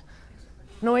Cena.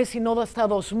 No es sino hasta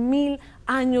 2000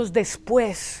 años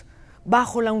después,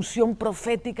 bajo la unción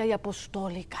profética y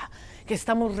apostólica, que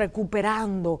estamos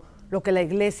recuperando lo que la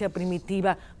iglesia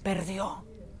primitiva perdió.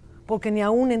 Porque ni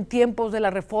aún en tiempos de la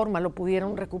Reforma lo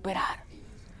pudieron recuperar.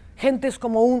 Gentes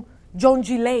como un John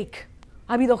G. Lake.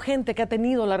 Ha habido gente que ha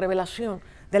tenido la revelación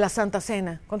de la Santa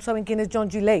Cena. ¿Cuántos saben quién es John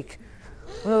G. Lake?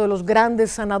 Uno de los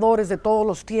grandes sanadores de todos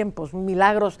los tiempos,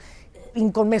 milagros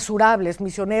inconmensurables,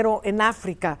 misionero en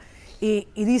África. Y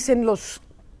dicen los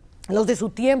de su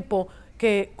tiempo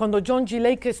que cuando John G.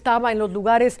 Lake estaba en los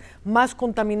lugares más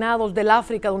contaminados del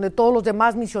África, donde todos los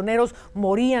demás misioneros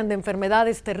morían de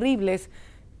enfermedades terribles,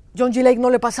 John G. Lake no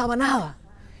le pasaba nada.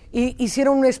 Y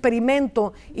hicieron un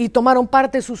experimento y tomaron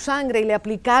parte de su sangre y le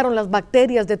aplicaron las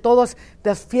bacterias de todas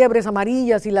las fiebres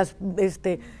amarillas y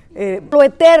lo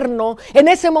eterno. En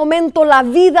ese momento la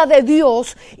vida de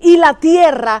Dios y la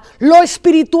tierra, lo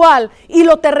espiritual y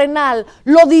lo terrenal,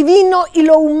 lo divino y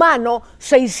lo humano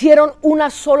se hicieron una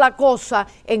sola cosa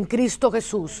en Cristo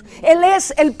Jesús. Él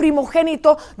es el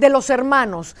primogénito de los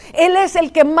hermanos. Él es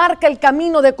el que marca el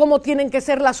camino de cómo tienen que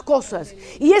ser las cosas.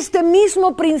 Y este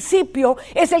mismo principio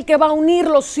es el que va a unir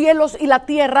los cielos y la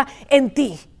tierra en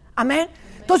ti. Amén.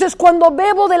 Entonces, cuando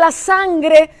bebo de la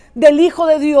sangre del Hijo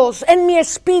de Dios en mi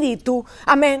espíritu,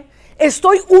 amén,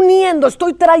 estoy uniendo,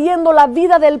 estoy trayendo la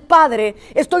vida del Padre,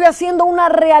 estoy haciendo una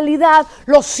realidad.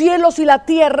 Los cielos y la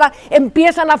tierra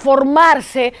empiezan a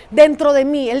formarse dentro de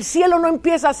mí. El cielo no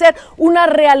empieza a ser una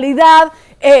realidad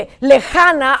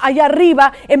lejana allá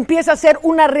arriba, empieza a ser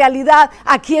una realidad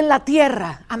aquí en la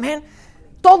tierra. Amén.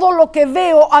 Todo lo que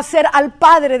veo hacer al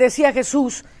Padre, decía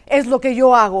Jesús, es lo que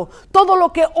yo hago. Todo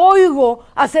lo que oigo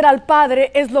hacer al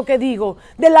Padre es lo que digo.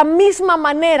 De la misma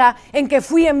manera en que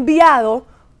fui enviado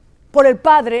por el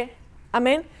Padre,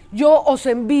 amén, yo os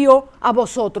envío a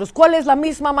vosotros. ¿Cuál es la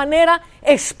misma manera?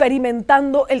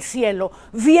 Experimentando el cielo,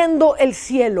 viendo el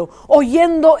cielo,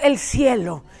 oyendo el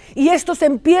cielo. Y esto se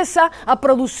empieza a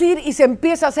producir y se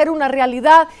empieza a hacer una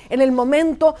realidad en el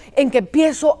momento en que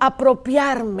empiezo a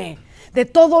apropiarme de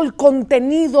todo el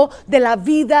contenido de la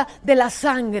vida de la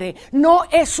sangre. No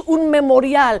es un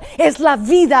memorial, es la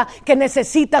vida que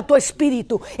necesita tu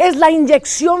espíritu. Es la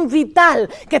inyección vital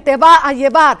que te va a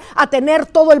llevar a tener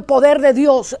todo el poder de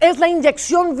Dios. Es la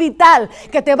inyección vital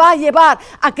que te va a llevar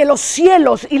a que los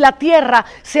cielos y la tierra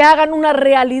se hagan una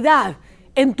realidad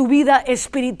en tu vida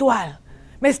espiritual.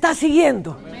 ¿Me estás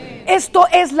siguiendo? Amén. Esto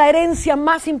es la herencia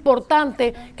más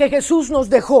importante que Jesús nos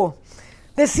dejó.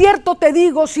 De cierto te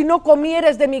digo, si no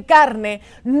comieres de mi carne,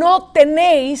 no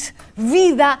tenéis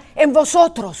vida en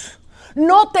vosotros.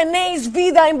 no tenéis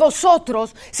vida en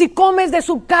vosotros si comes de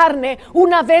su carne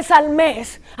una vez al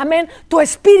mes. Amén. Tu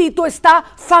espíritu está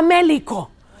famélico.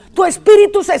 Tu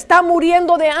espíritu se está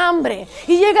muriendo de hambre.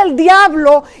 Y llega el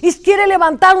diablo y quiere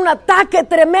levantar un ataque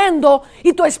tremendo.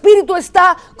 Y tu espíritu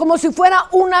está como si fuera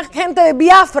una gente de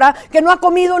Biafra que no ha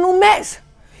comido en un mes.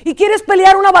 Y quieres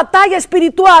pelear una batalla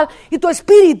espiritual y tu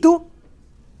espíritu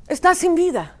está sin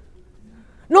vida.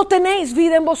 No tenéis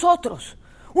vida en vosotros.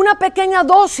 Una pequeña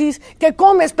dosis que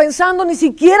comes pensando ni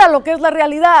siquiera lo que es la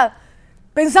realidad.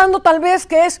 Pensando tal vez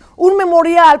que es un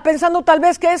memorial, pensando tal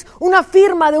vez que es una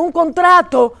firma de un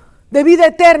contrato de vida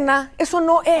eterna. Eso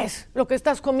no es lo que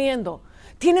estás comiendo.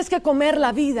 Tienes que comer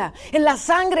la vida. En la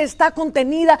sangre está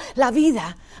contenida la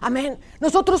vida. Amén.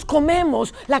 Nosotros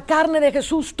comemos la carne de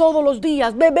Jesús todos los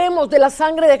días. Bebemos de la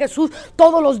sangre de Jesús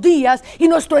todos los días. Y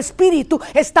nuestro espíritu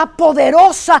está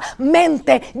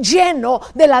poderosamente lleno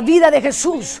de la vida de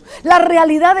Jesús. La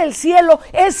realidad del cielo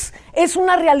es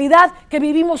una realidad que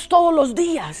vivimos todos los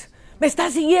días. ¿Me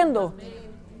estás siguiendo?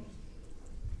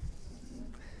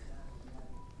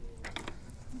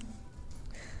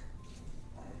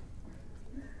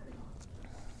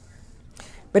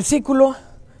 Versículo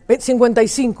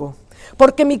 55.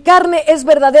 Porque mi carne es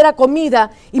verdadera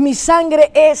comida y mi sangre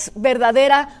es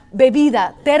verdadera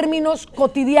bebida. Términos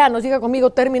cotidianos. Diga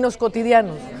conmigo, términos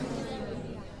cotidianos.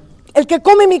 El que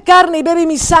come mi carne y bebe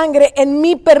mi sangre, en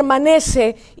mí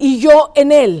permanece y yo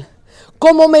en él.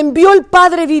 Como me envió el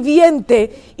Padre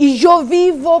viviente y yo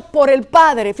vivo por el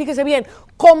Padre. Fíjese bien,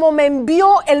 como me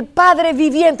envió el Padre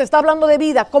viviente, está hablando de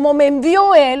vida. Como me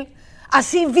envió él,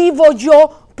 así vivo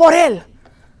yo por él.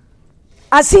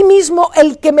 Asimismo,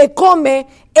 el que me come,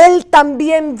 él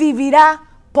también vivirá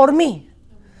por mí.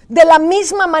 De la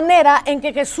misma manera en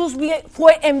que Jesús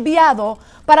fue enviado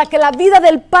para que la vida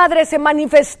del Padre se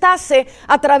manifestase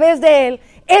a través de él,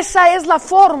 esa es la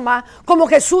forma como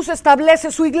Jesús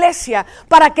establece su iglesia,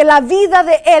 para que la vida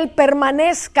de él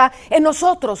permanezca en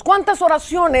nosotros. ¿Cuántas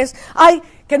oraciones hay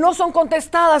que no son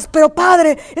contestadas? Pero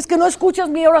Padre, es que no escuchas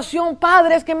mi oración.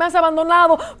 Padre, es que me has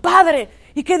abandonado. Padre.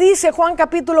 ¿Y qué dice Juan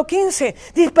capítulo 15?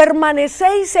 Dice,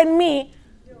 permanecéis en mí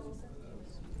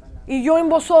y yo en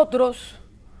vosotros.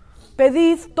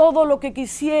 Pedid todo lo que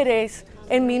quisiereis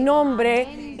en mi nombre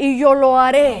y yo lo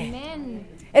haré.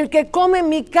 El que come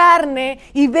mi carne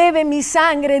y bebe mi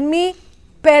sangre en mí,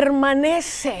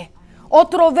 permanece.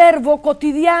 Otro verbo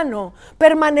cotidiano.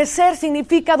 Permanecer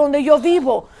significa donde yo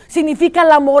vivo. Significa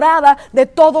la morada de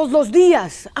todos los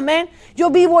días. Amén. Yo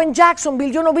vivo en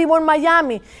Jacksonville, yo no vivo en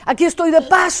Miami. Aquí estoy de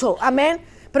paso. Amén.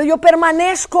 Pero yo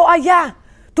permanezco allá.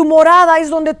 Tu morada es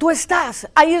donde tú estás.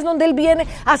 Ahí es donde Él viene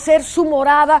a hacer su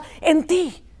morada en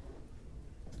ti.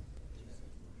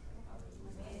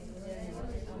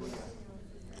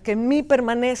 Que en mí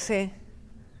permanece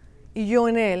y yo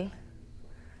en Él.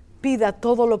 Pida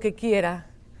todo lo que quiera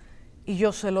y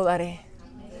yo se lo daré.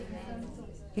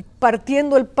 Y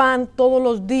partiendo el pan todos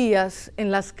los días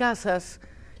en las casas,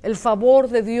 el favor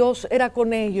de Dios era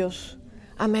con ellos.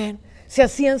 Amén. Se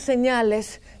hacían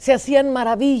señales, se hacían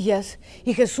maravillas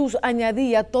y Jesús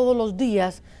añadía todos los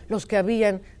días los que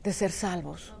habían de ser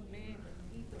salvos.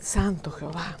 Santo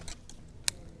Jehová.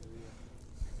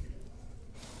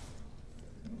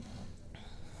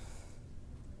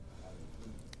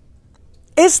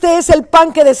 Este es el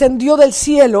pan que descendió del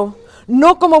cielo,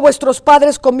 no como vuestros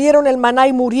padres comieron el maná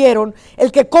y murieron.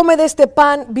 El que come de este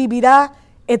pan vivirá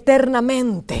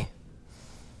eternamente.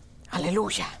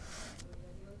 Aleluya.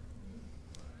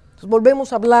 Entonces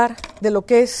volvemos a hablar de lo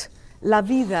que es la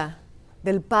vida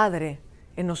del Padre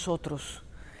en nosotros.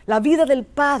 La vida del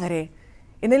Padre,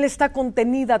 en Él está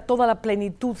contenida toda la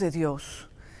plenitud de Dios.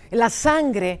 En la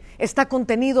sangre está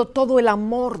contenido todo el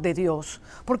amor de Dios.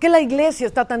 ¿Por qué la iglesia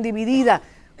está tan dividida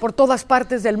por todas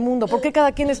partes del mundo? ¿Por qué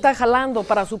cada quien está jalando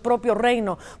para su propio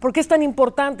reino? ¿Por qué es tan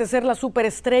importante ser las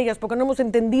superestrellas? Porque no hemos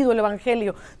entendido el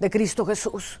evangelio de Cristo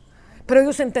Jesús. Pero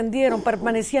ellos entendieron,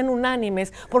 permanecían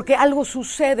unánimes, porque algo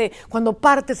sucede cuando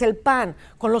partes el pan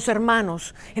con los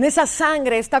hermanos. En esa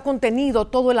sangre está contenido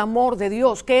todo el amor de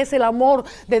Dios. ¿Qué es el amor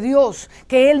de Dios?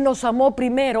 Que Él nos amó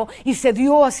primero y se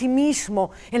dio a sí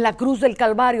mismo en la cruz del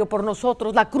Calvario por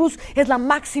nosotros. La cruz es la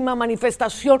máxima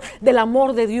manifestación del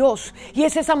amor de Dios. Y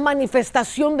es esa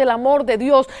manifestación del amor de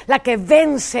Dios la que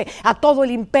vence a todo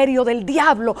el imperio del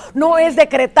diablo. No es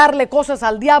decretarle cosas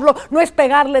al diablo, no es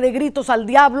pegarle de gritos al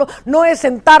diablo, no es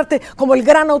sentarte como el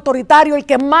gran autoritario. El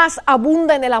que más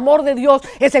abunda en el amor de Dios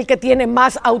es el que tiene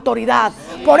más autoridad.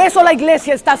 Por eso la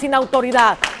iglesia está sin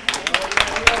autoridad.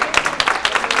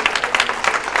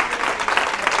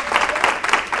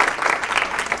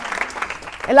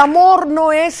 El amor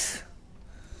no es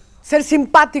ser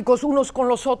simpáticos unos con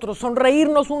los otros,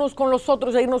 sonreírnos unos con los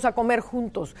otros e irnos a comer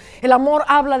juntos. El amor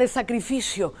habla de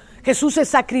sacrificio. Jesús se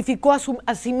sacrificó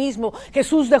a sí mismo.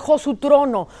 Jesús dejó su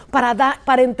trono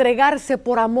para entregarse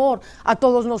por amor a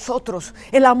todos nosotros.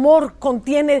 El amor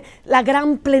contiene la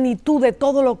gran plenitud de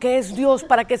todo lo que es Dios,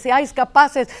 para que seáis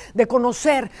capaces de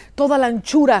conocer toda la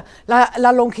anchura,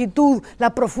 la longitud,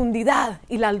 la profundidad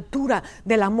y la altura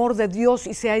del amor de Dios,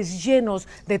 y seáis llenos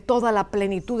de toda la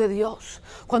plenitud de Dios.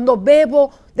 Cuando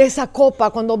bebo de esa copa,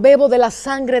 cuando bebo de la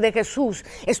sangre de Jesús,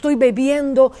 estoy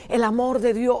bebiendo el amor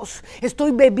de Dios,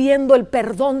 estoy bebiendo el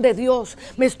perdón de Dios,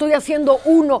 me estoy haciendo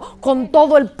uno con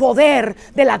todo el poder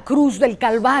de la cruz del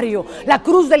Calvario. La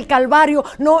cruz del Calvario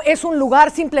no es un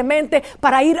lugar simplemente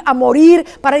para ir a morir,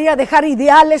 para ir a dejar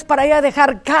ideales, para ir a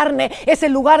dejar carne. Es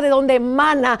el lugar de donde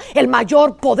emana el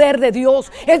mayor poder de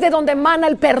Dios, es de donde emana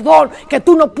el perdón, que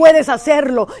tú no puedes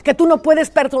hacerlo, que tú no puedes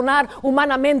perdonar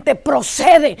humanamente,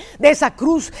 procede de esa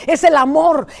cruz. Es el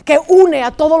amor que une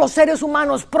a todos los seres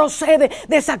humanos, procede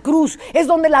de esa cruz. Es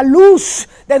donde la luz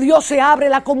de Dios se abre,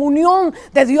 la comunión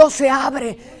de Dios se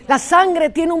abre. La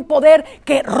sangre tiene un poder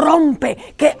que rompe,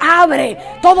 que abre.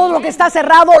 Todo lo que está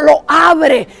cerrado lo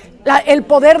abre. El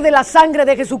poder de la sangre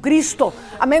de Jesucristo.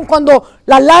 Amén. Cuando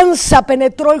la lanza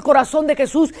penetró el corazón de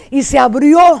Jesús y se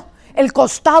abrió el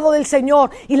costado del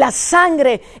Señor, y la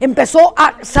sangre empezó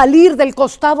a salir del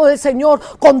costado del Señor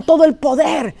con todo el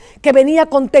poder que venía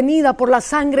contenida por la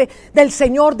sangre del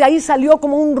Señor. De ahí salió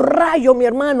como un rayo, mi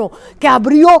hermano, que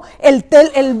abrió el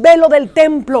velo del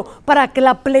templo para que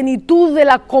la plenitud de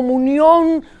la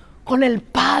comunión con el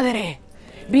Padre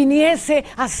viniese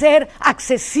a ser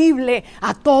accesible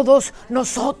a todos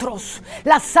nosotros.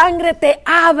 La sangre te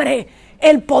abre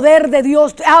el poder de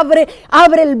Dios, abre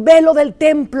el velo del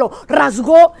templo,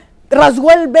 rasgó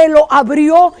el velo,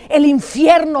 abrió el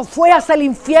infierno, fue hasta el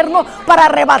infierno para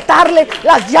arrebatarle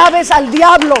las llaves al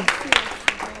diablo.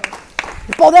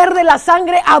 El poder de la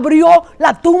sangre abrió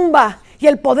la tumba, y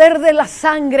el poder de la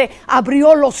sangre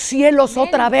abrió los cielos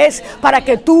otra vez para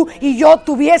que tú y yo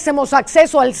tuviésemos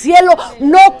acceso al cielo,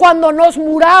 no cuando nos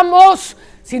muramos,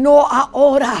 sino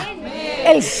ahora.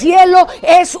 El cielo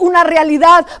es una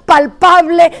realidad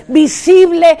palpable,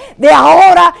 visible, de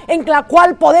ahora, en la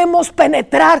cual podemos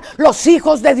penetrar los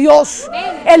hijos de Dios.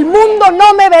 El mundo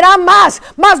no me verá más,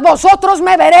 mas vosotros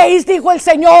me veréis, dijo el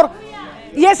Señor.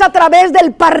 Y es a través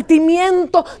del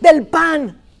partimiento del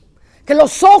pan que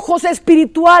los ojos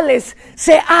espirituales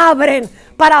se abren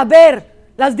para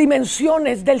ver las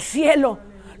dimensiones del cielo.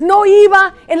 No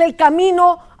iba en el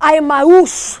camino a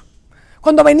Emaús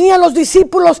cuando venían los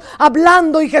discípulos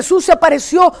hablando, y Jesús se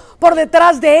apareció por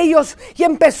detrás de ellos y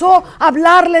empezó a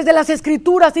hablarles de las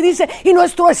Escrituras, y dice, y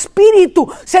nuestro espíritu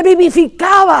se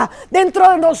vivificaba dentro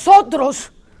de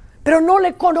nosotros, pero no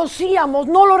le conocíamos,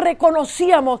 no lo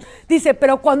reconocíamos. Dice,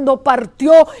 pero cuando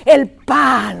partió el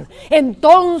pan,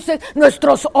 entonces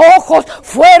nuestros ojos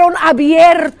fueron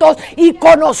abiertos y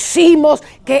conocimos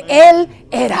que Él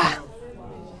era.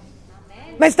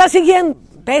 ¿Me está siguiendo?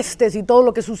 Pestes y todo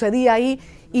lo que sucedía ahí,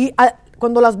 y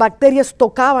cuando las bacterias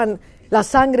tocaban la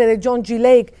sangre de John G.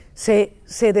 Lake,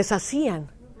 se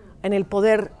deshacían en el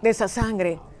poder de esa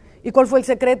sangre. ¿Y cuál fue el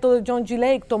secreto de John G.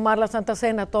 Lake? Tomar la Santa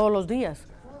Cena todos los días.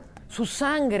 Su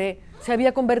sangre se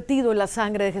había convertido en la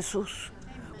sangre de Jesús.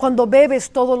 Cuando bebes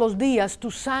todos los días,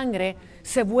 tu sangre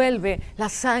se vuelve la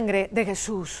sangre de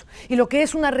Jesús. Y lo que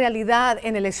es una realidad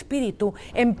en el espíritu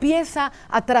empieza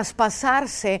a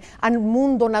traspasarse al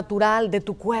mundo natural de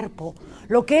tu cuerpo.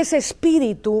 Lo que es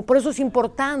espíritu, por eso es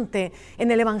importante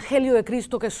en el Evangelio de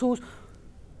Cristo Jesús,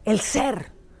 el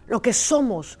ser, lo que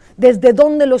somos, desde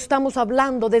dónde lo estamos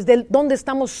hablando, desde dónde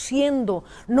estamos siendo.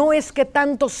 No es que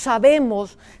tanto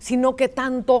sabemos, sino que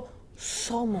tanto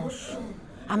somos.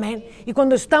 Amén. Y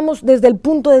cuando estamos desde el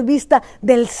punto de vista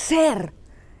del ser,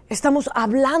 estamos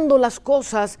hablando las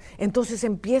cosas, entonces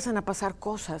empiezan a pasar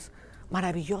cosas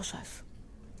maravillosas.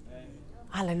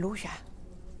 Aleluya.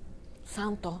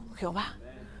 Santo Jehová.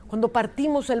 Cuando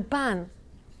partimos el pan,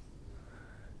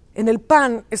 en el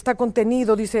pan está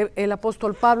contenido, dice el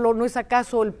apóstol Pablo, ¿no es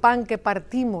acaso el pan que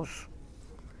partimos,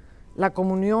 la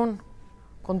comunión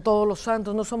con todos los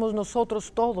santos? ¿No somos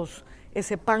nosotros todos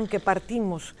ese pan que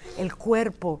partimos, el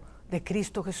cuerpo de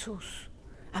Cristo Jesús?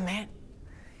 Amén.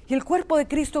 Y el cuerpo de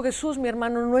Cristo Jesús, mi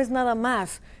hermano, no es nada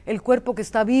más el cuerpo que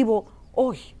está vivo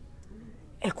hoy.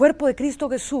 El cuerpo de Cristo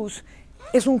Jesús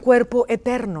es un cuerpo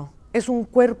eterno, es un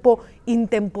cuerpo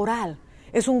intemporal,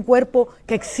 es un cuerpo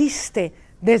que existe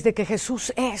desde que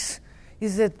Jesús es,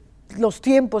 desde los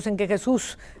tiempos en que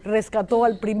Jesús rescató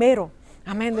al primero.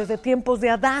 Amén. Desde tiempos de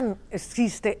Adán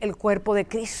existe el cuerpo de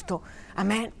Cristo.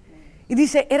 Amén. Y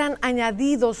dice, eran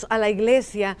añadidos a la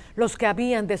iglesia los que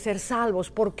habían de ser salvos.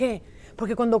 ¿Por qué?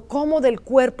 Porque cuando como del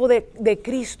cuerpo de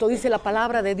Cristo, dice la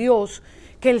palabra de Dios,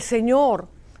 que el Señor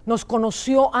nos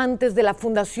conoció antes de la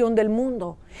fundación del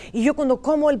mundo. Y yo cuando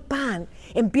como el pan,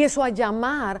 empiezo a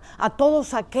llamar a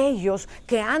todos aquellos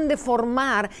que han de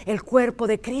formar el cuerpo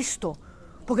de Cristo.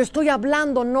 Porque estoy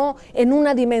hablando no en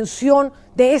una dimensión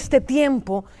de este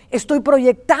tiempo, estoy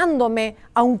proyectándome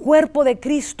a un cuerpo de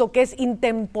Cristo que es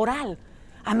intemporal.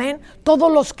 Amén.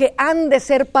 Todos los que han de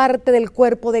ser parte del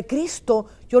cuerpo de Cristo,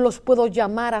 yo los puedo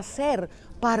llamar a ser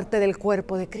parte del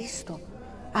cuerpo de Cristo.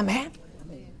 Amén.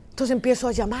 Entonces empiezo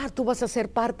a llamar, tú vas a ser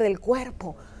parte del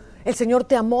cuerpo. El Señor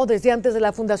te amó desde antes de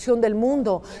la fundación del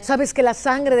mundo. Sabes que la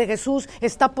sangre de Jesús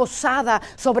está posada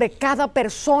sobre cada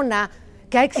persona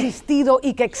que ha existido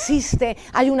y que existe.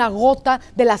 Hay una gota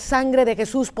de la sangre de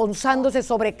Jesús posándose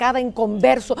sobre cada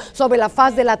inconverso, sobre la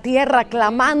faz de la tierra,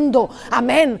 clamando,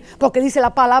 amén, porque dice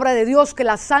la palabra de Dios que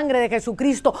la sangre de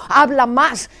Jesucristo habla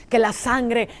más que la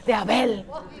sangre de Abel.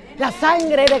 La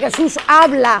sangre de Jesús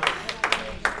habla.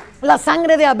 La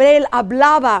sangre de Abel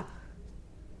hablaba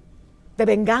de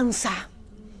venganza,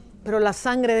 pero la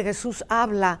sangre de Jesús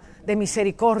habla de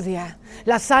misericordia.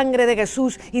 La sangre de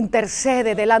Jesús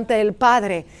intercede delante del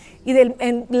Padre y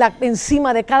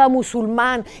encima de cada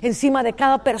musulmán, encima de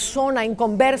cada persona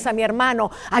inconversa, mi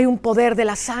hermano, hay un poder de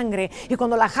la sangre. Y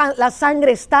cuando la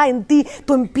sangre está en ti,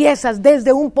 tú empiezas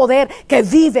desde un poder que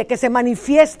vive, que se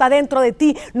manifiesta dentro de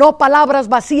ti, no palabras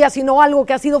vacías, sino algo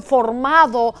que ha sido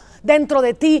formado dentro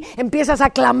de ti. Empiezas a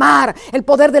clamar el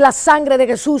poder de la sangre de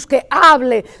Jesús que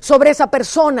hable sobre esa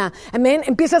persona. Amén.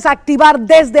 Empiezas a activar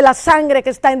desde la sangre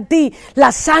que está en ti,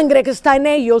 la sangre que está en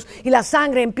ellos, y la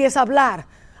sangre empieza a hablar.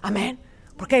 Amén.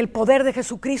 Porque el poder de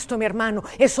Jesucristo, mi hermano,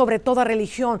 es sobre toda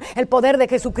religión. El poder de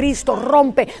Jesucristo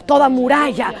rompe toda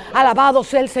muralla. Alabado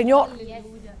sea el Señor.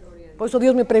 Por eso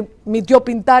Dios me permitió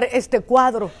pintar este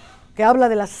cuadro que habla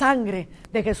de la sangre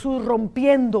de Jesús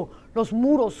rompiendo los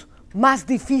muros más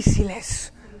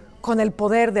difíciles con el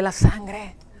poder de la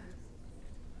sangre.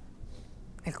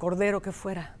 El cordero que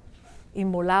fuera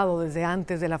inmolado desde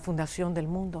antes de la fundación del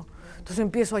mundo. Entonces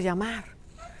empiezo a llamar.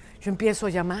 Yo empiezo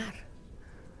a llamar.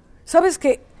 ¿Sabes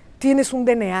que tienes un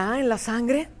DNA en la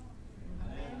sangre?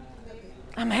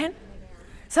 Amén.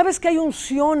 ¿Sabes que hay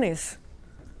unciones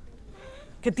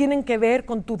que tienen que ver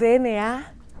con tu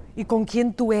DNA y con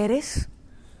quién tú eres?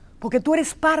 Porque tú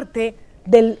eres parte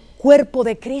del cuerpo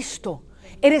de Cristo.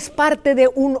 Eres parte de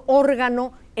un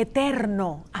órgano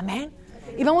eterno. Amén.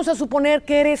 Y vamos a suponer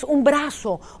que eres un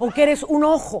brazo o que eres un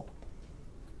ojo.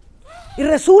 Y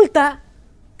resulta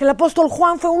que el apóstol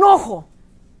Juan fue un ojo.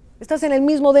 Estás en el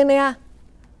mismo DNA.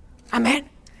 Amén.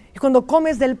 Y cuando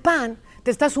comes del pan, te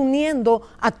estás uniendo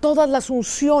a todas las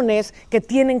unciones que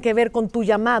tienen que ver con tu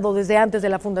llamado desde antes de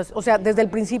la fundación, o sea, desde el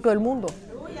principio del mundo.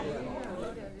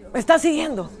 ¿Me estás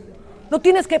siguiendo? No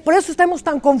tienes que, por eso estamos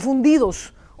tan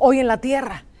confundidos hoy en la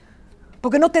tierra,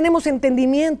 porque no tenemos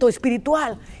entendimiento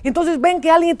espiritual. Y entonces ven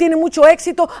que alguien tiene mucho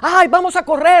éxito, ay, vamos a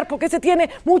correr, porque ese tiene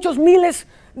muchos miles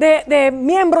de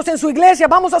miembros en su iglesia,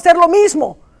 vamos a hacer lo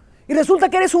mismo. Y resulta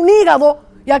que eres un hígado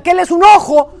y aquel es un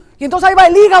ojo, y entonces ahí va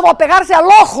el hígado a pegarse al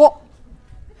ojo,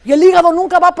 y el hígado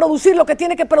nunca va a producir lo que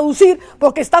tiene que producir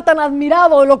porque está tan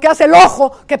admirado de lo que hace el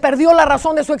ojo que perdió la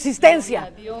razón de su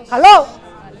existencia. ¡Aló!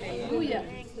 Aleluya.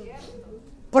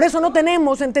 Por eso no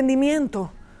tenemos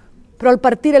entendimiento, pero al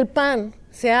partir el pan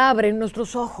se abren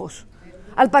nuestros ojos.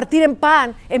 Al partir en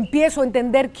pan empiezo a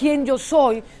entender quién yo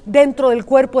soy dentro del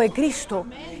cuerpo de Cristo.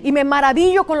 Y me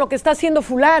maravillo con lo que está haciendo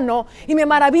fulano, y me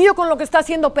maravillo con lo que está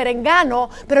haciendo perengano,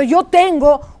 pero yo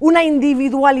tengo una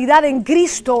individualidad en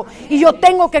Cristo y yo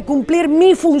tengo que cumplir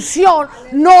mi función,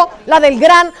 no la del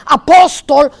gran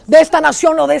apóstol de esta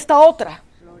nación o de esta otra.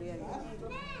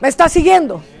 ¿Me está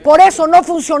siguiendo? Por eso no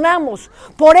funcionamos,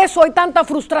 por eso hay tanta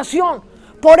frustración,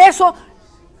 por eso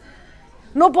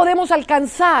no podemos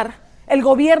alcanzar el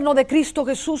gobierno de Cristo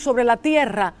Jesús sobre la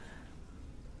tierra,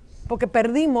 porque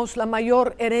perdimos la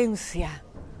mayor herencia,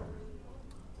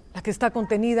 la que está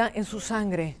contenida en su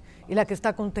sangre y la que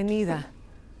está contenida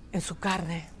en su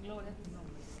carne.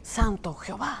 Santo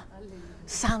Jehová,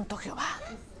 Santo Jehová.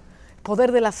 El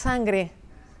poder de la sangre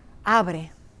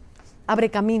abre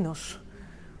caminos.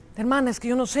 Hermana, es que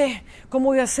yo no sé cómo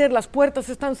voy a hacer, las puertas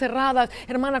están cerradas.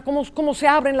 Hermana, ¿cómo se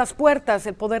abren las puertas?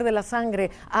 El poder de la sangre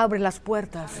abre las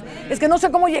puertas. Es que no sé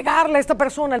cómo llegarle a esta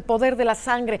persona. El poder de la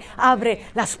sangre abre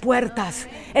las puertas.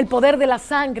 El poder de la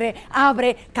sangre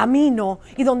abre camino,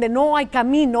 y donde no hay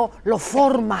camino, lo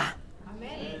forma.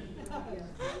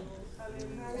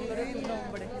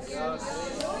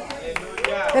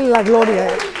 Dele la gloria a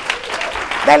Él.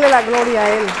 Dele la gloria a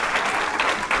Él.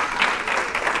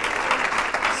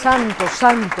 Santo,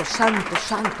 santo, santo,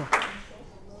 santo.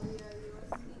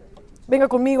 Venga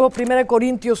conmigo, 1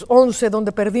 Corintios 11,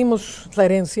 donde perdimos la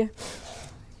herencia.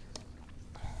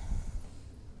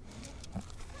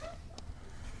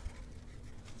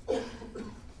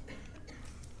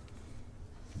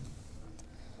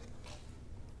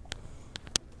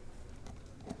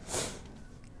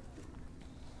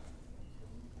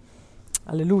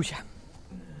 Aleluya.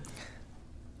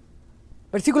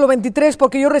 Versículo 23,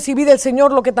 porque yo recibí del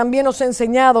Señor lo que también os he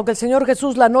enseñado, que el Señor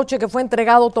Jesús la noche que fue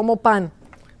entregado tomó pan.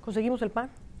 ¿Conseguimos el pan?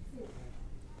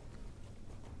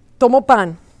 Tomó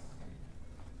pan.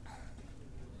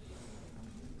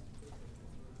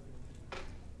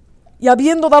 Y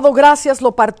habiendo dado gracias,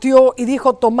 lo partió y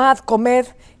dijo, tomad, comed,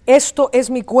 esto es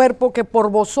mi cuerpo que por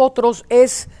vosotros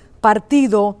es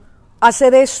partido,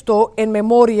 haced esto en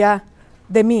memoria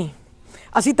de mí.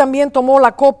 Así también tomó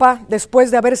la copa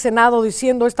después de haber cenado,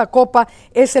 diciendo, esta copa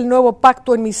es el nuevo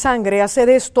pacto en mi sangre, haced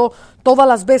esto todas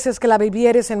las veces que la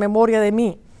bebieres en memoria de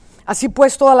mí. Así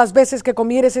pues, todas las veces que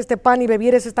comieres este pan y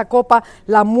bebieres esta copa,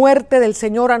 la muerte del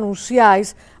Señor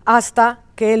anunciáis hasta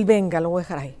que Él venga. Lo voy a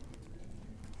dejar ahí.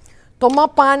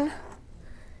 Tomó pan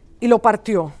y lo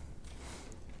partió.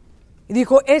 Y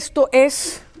dijo, esto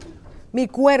es mi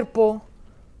cuerpo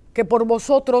que por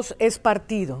vosotros es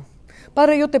partido.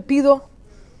 Padre, yo te pido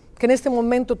que en este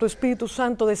momento tu Espíritu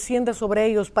Santo descienda sobre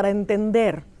ellos para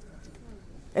entender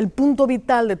el punto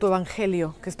vital de tu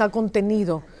evangelio que está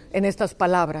contenido en estas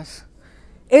palabras.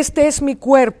 Este es mi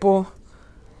cuerpo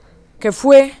que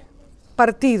fue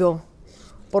partido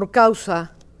por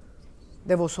causa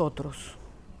de vosotros.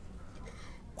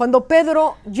 Cuando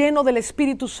Pedro, lleno del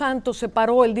Espíritu Santo, se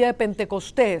paró el día de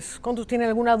Pentecostés, ¿cuántos tienen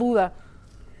alguna duda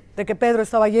de que Pedro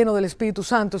estaba lleno del Espíritu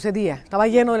Santo ese día? Estaba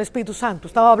lleno del Espíritu Santo,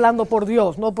 estaba hablando por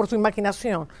Dios, no por su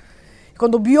imaginación.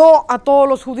 Cuando vio a todos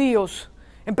los judíos,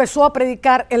 empezó a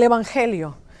predicar el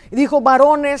evangelio y dijo,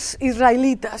 varones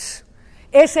israelitas,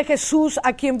 ese Jesús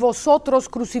a quien vosotros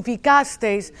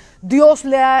crucificasteis, Dios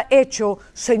le ha hecho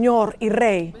Señor y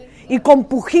Rey. Y con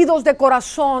pujidos de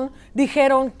corazón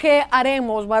dijeron, ¿qué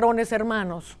haremos, varones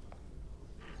hermanos?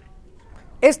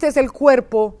 Este es el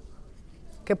cuerpo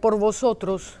que por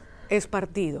vosotros es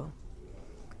partido.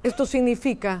 Esto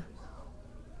significa,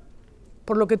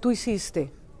 por lo que tú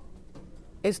hiciste,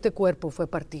 este cuerpo fue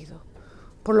partido.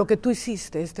 Por lo que tú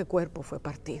hiciste, este cuerpo fue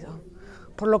partido.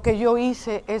 Por lo que yo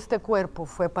hice, este cuerpo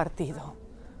fue partido.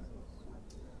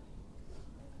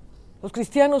 Los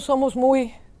cristianos somos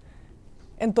muy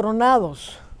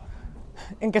entronados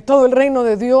en que todo el reino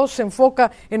de Dios se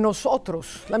enfoca en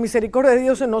nosotros, la misericordia de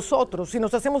Dios en nosotros, y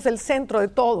nos hacemos el centro de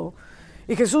todo.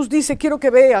 Y Jesús dice, quiero que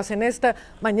veas en esta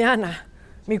mañana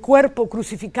mi cuerpo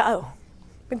crucificado.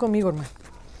 Ven conmigo, hermano.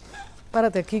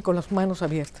 Párate aquí con las manos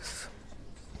abiertas.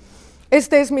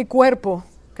 Este es mi cuerpo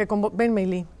que ven,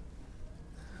 Meilín.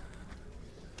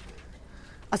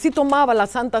 Así tomaba la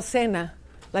Santa Cena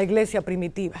la iglesia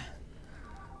primitiva.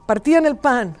 Partían el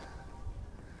pan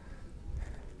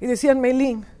y decían,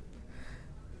 Meilín,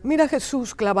 mira a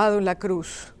Jesús clavado en la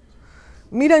cruz.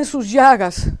 Mira en sus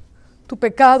llagas tu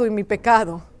pecado y mi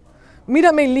pecado.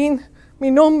 Mira, Meilín,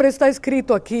 mi nombre está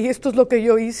escrito aquí, esto es lo que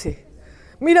yo hice.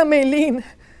 Mira, Meilín,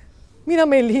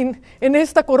 en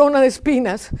esta corona de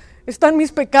espinas están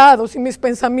mis pecados y mis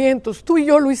pensamientos. Tú y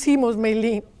yo lo hicimos,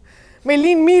 Meilín.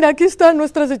 Meilín, mira, aquí están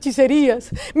nuestras hechicerías.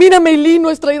 Mira, Meilín,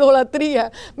 nuestra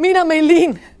idolatría. Mira,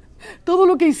 Meilín, todo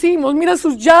lo que hicimos. Mira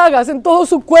sus llagas en todo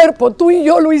su cuerpo. Tú y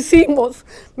yo lo hicimos.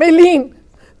 Meilín,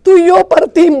 tú y yo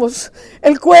partimos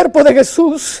el cuerpo de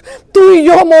Jesús. Tú y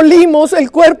yo molimos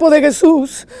el cuerpo de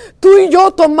Jesús. Tú y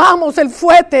yo tomamos el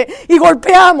fuete y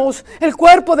golpeamos el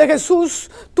cuerpo de Jesús.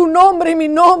 Tu nombre y mi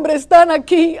nombre están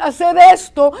aquí. Haced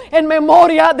esto en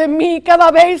memoria de mí.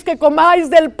 Cada vez que comáis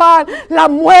del pan, la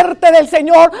muerte del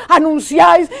Señor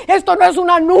anunciáis. Esto no es un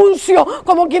anuncio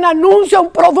como quien anuncia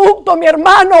un producto, mi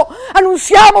hermano.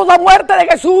 Anunciamos la muerte de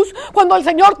Jesús. Cuando el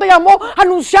Señor te llamó a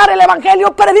anunciar el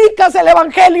evangelio, predicas el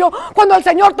evangelio. Cuando el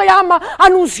Señor te llama a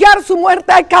anunciar su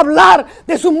muerte, hay que hablar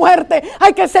de su muerte,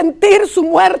 hay que sentir su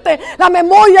muerte. La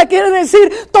memoria quiere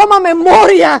decir, toma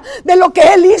memoria de lo que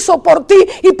Él hizo por ti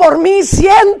y por mí.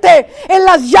 Siente en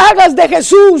las llagas de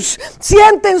Jesús,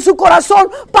 siente en su corazón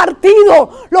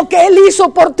partido lo que Él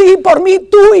hizo por ti y por mí.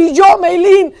 Tú y yo,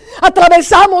 Meilín,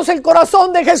 atravesamos el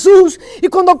corazón de Jesús, y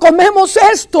cuando comemos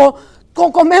esto,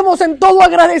 comemos en todo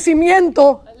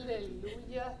agradecimiento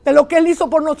de lo que Él hizo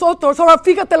por nosotros. Ahora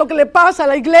fíjate lo que le pasa a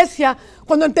la iglesia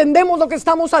cuando entendemos lo que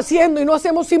estamos haciendo y no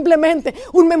hacemos simplemente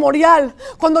un memorial.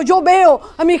 Cuando yo veo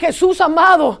a mi Jesús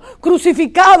amado,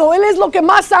 crucificado, Él es lo que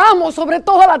más amo sobre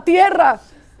toda la tierra.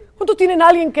 ¿Cuántos tienen a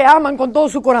alguien que aman con todo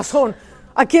su corazón?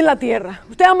 aquí en la tierra.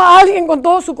 Usted ama a alguien con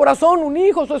todo su corazón, un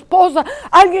hijo, su esposa,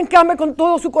 alguien que ame con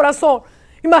todo su corazón.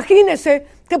 Imagínese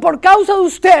que por causa de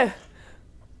usted,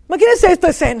 imagínese esta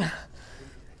escena.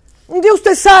 Un día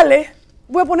usted sale,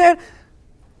 voy a poner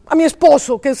a mi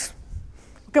esposo, que es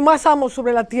lo que más amo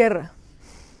sobre la tierra.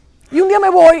 Y un día me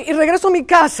voy y regreso a mi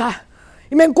casa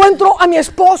y me encuentro a mi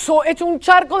esposo hecho un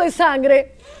charco de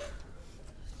sangre,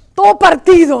 todo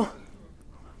partido.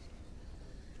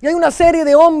 Y hay una serie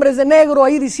de hombres de negro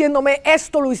ahí diciéndome,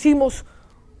 esto lo hicimos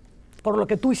por lo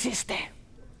que tú hiciste.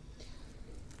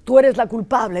 Tú eres la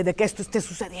culpable de que esto esté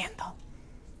sucediendo.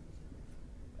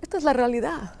 Esta es la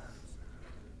realidad.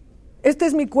 Este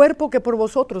es mi cuerpo que por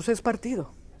vosotros es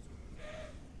partido.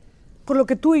 Por lo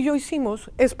que tú y yo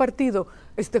hicimos es partido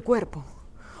este cuerpo.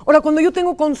 Ahora, cuando yo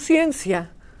tengo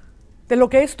conciencia de lo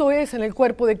que esto es en el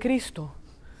cuerpo de Cristo,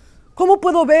 ¿cómo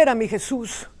puedo ver a mi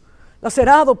Jesús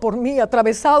lacerado por mí,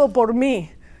 atravesado por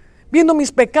mí, viendo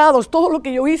mis pecados, todo lo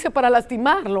que yo hice para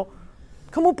lastimarlo?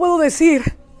 ¿Cómo puedo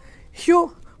decir,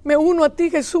 yo me uno a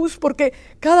ti, Jesús, porque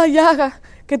cada llaga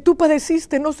que tú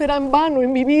padeciste no será en vano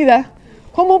en mi vida?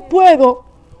 ¿Cómo puedo,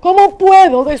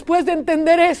 después de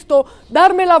entender esto,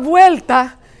 darme la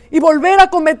vuelta y volver a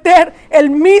cometer el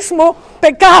mismo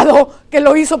pecado que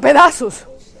lo hizo pedazos?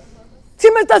 ¿Sí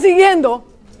me está siguiendo?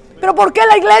 Pero ¿por qué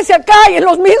la iglesia cae en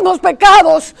los mismos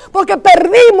pecados? Porque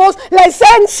perdimos la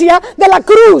esencia de la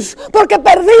cruz. Porque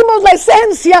perdimos la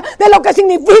esencia de lo que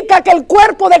significa que el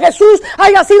cuerpo de Jesús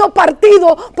haya sido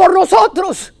partido por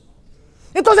nosotros.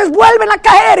 Entonces vuelven a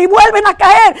caer y vuelven a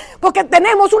caer. Porque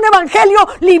tenemos un evangelio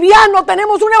liviano,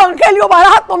 tenemos un evangelio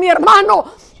barato, mi hermano.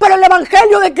 Pero el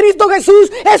evangelio de Cristo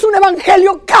Jesús es un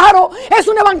evangelio caro, es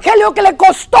un evangelio que le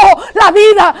costó la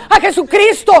vida a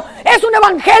Jesucristo, es un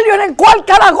evangelio en el cual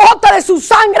cada gota de su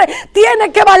sangre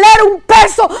tiene que valer un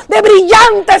peso de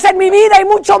brillantes en mi vida y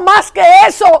mucho más que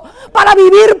eso para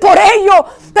vivir por ello.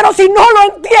 Pero si no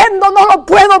lo entiendo, no lo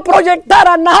puedo proyectar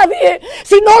a nadie.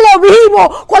 Si no lo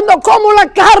vivo, cuando como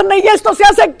la carne y esto se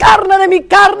hace carne de mi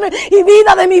carne y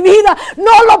vida de mi vida,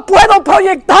 no lo puedo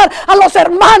proyectar a los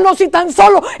hermanos y tan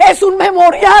solo es un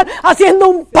memorial haciendo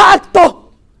un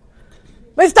pacto.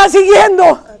 ¿Me está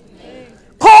siguiendo?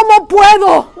 ¿Cómo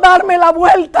puedo darme la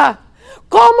vuelta?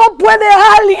 ¿Cómo puede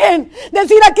alguien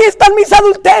decir aquí están mis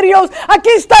adulterios, aquí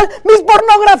están mis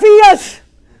pornografías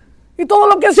y todo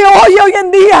lo que se oye hoy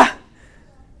en día?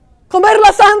 Comer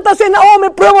la Santa Cena,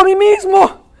 me pruebo a mí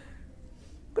mismo.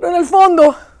 Pero en el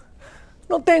fondo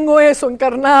no tengo eso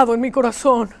encarnado en mi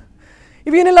corazón.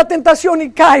 Y viene la tentación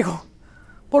y caigo.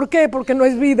 ¿Por qué? Porque no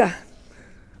es vida.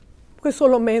 Porque es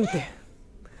solo mente.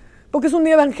 Porque es un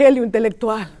evangelio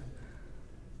intelectual.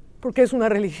 Porque es una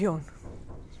religión.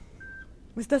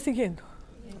 ¿Me está siguiendo?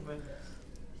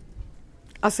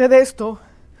 Haced esto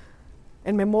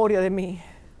en memoria de mí.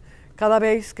 Cada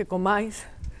vez que comáis,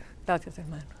 gracias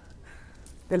hermano,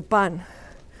 del pan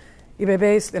y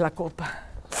bebéis de la copa.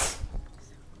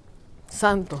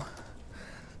 Santo,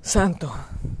 santo.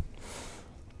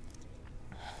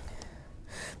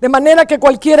 De manera que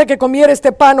cualquiera que comiera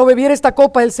este pan o bebiera esta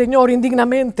copa del Señor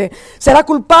indignamente será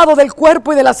culpado del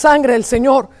cuerpo y de la sangre del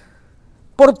Señor.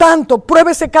 Por tanto,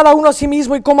 pruébese cada uno a sí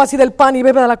mismo y coma así del pan y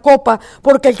beba de la copa,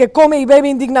 porque el que come y bebe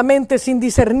indignamente sin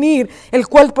discernir el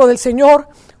cuerpo del Señor,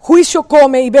 juicio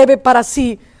come y bebe para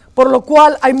sí, por lo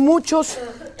cual hay muchos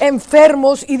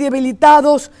enfermos y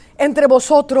debilitados entre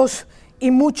vosotros y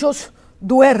muchos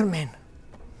duermen.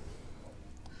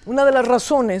 Una de las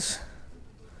razones...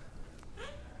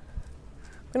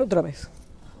 Ven otra vez.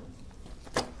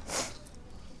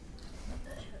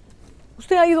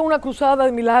 ¿Usted ha ido a una cruzada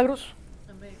de milagros?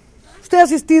 ¿Usted ha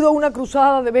asistido a una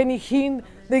cruzada de Benny Hinn,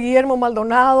 de Guillermo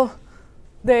Maldonado,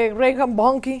 de Reinhard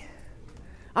Bonnke?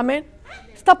 Amén.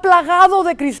 Está plagado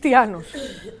de cristianos.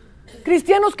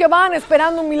 Cristianos que van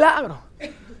esperando un milagro.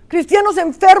 Cristianos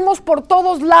enfermos por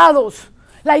todos lados.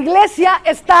 La iglesia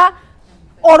está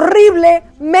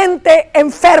horriblemente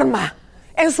enferma.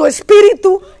 En su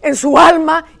espíritu, en su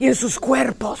alma y en sus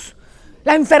cuerpos.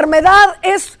 La enfermedad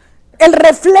es el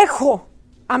reflejo,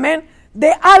 amén,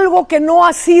 de algo que no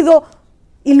ha sido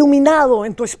iluminado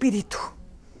en tu espíritu.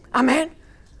 Amén.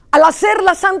 Al hacer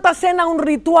la Santa Cena un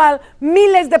ritual,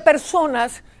 miles de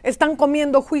personas están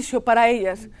comiendo juicio para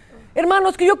ellas.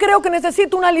 Hermanos, que yo creo que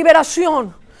necesito una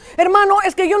liberación. Hermano,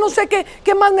 es que yo no sé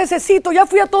qué más necesito. Ya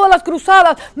fui a todas las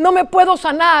cruzadas, no me puedo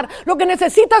sanar. Lo que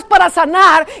necesitas para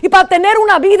sanar y para tener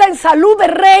una vida en salud de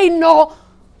reino,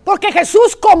 porque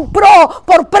Jesús compró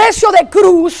por precio de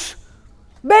cruz.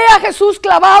 Ve a Jesús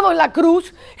clavado en la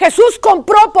cruz. Jesús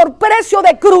compró por precio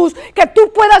de cruz que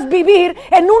tú puedas vivir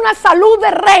en una salud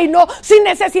de reino sin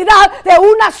necesidad de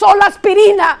una sola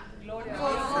aspirina.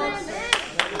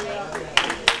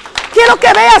 Quiero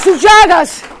que veas sus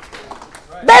llagas.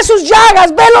 Ve sus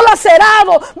llagas, ve lo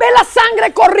lacerado, ve la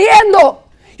sangre corriendo.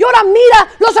 Y ahora mira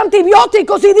los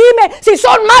antibióticos y dime si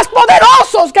son más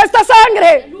poderosos que esta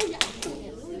sangre.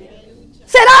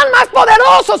 Serán más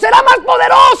poderosos, será más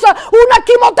poderosa una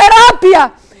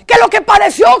quimioterapia que lo que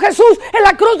padeció Jesús en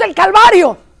la cruz del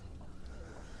Calvario.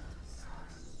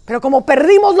 Pero como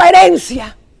perdimos la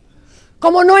herencia,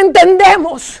 como no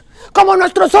entendemos, como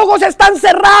nuestros ojos están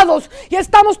cerrados y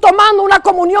estamos tomando una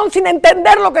comunión sin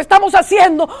entender lo que estamos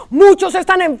haciendo, muchos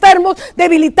están enfermos,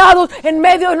 debilitados en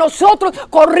medio de nosotros,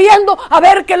 corriendo a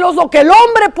ver qué es lo que el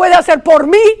hombre puede hacer por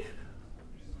mí,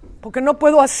 porque no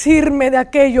puedo asirme de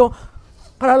aquello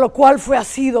para lo cual fue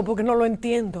asido, porque no lo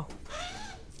entiendo.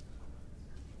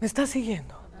 ¿Me estás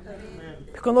siguiendo?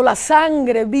 Cuando la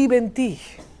sangre vive en ti,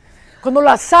 cuando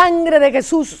la sangre de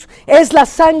Jesús es la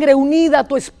sangre unida a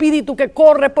tu espíritu que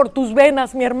corre por tus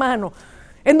venas, mi hermano,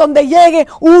 en donde llegue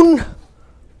un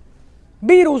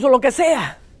virus o lo que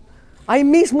sea, ahí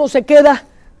mismo se queda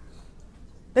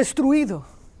destruido.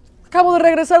 Acabo de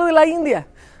regresar de la India,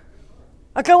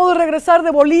 acabo de regresar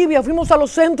de Bolivia, fuimos a los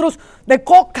centros de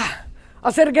coca a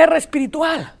hacer guerra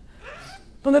espiritual,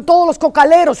 donde todos los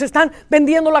cocaleros están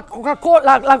vendiendo la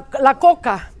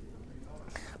coca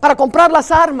para comprar las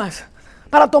armas,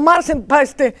 para tomarse para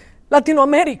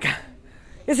Latinoamérica.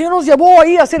 El Señor nos llevó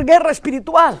ahí a hacer guerra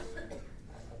espiritual.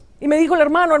 Y me dijo el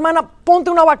hermana,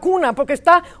 ponte una vacuna, porque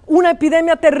está una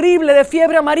epidemia terrible de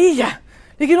fiebre amarilla.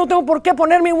 Y dije, no tengo por qué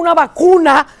ponerme una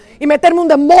vacuna y meterme un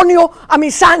demonio a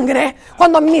mi sangre,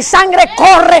 cuando en mi sangre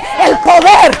corre el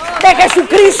poder de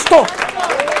Jesucristo.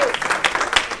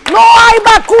 No hay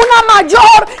vacuna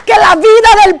mayor que la vida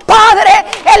del Padre,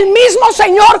 el mismo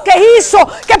Señor que hizo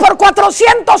que por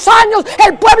 400 años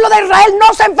el pueblo de Israel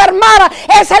no se enfermara.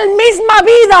 Es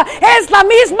la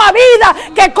misma vida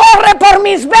que corre por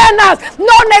mis venas.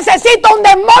 No necesito un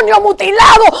demonio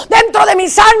mutilado dentro de mi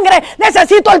sangre.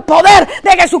 Necesito el poder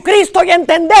de Jesucristo y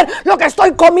entender lo que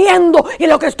estoy comiendo y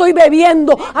lo que estoy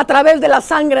bebiendo a través de la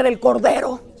sangre del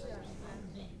Cordero.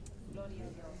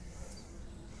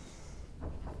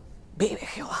 Vive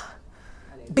Jehová,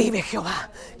 vive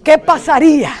Jehová. ¿Qué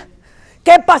pasaría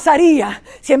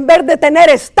si en vez de tener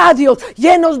estadios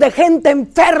llenos de gente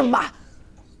enferma,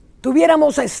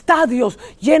 tuviéramos estadios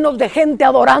llenos de gente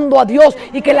adorando a Dios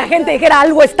y que la gente dijera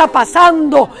algo está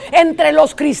pasando entre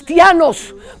los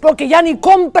cristianos, porque ya ni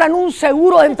compran un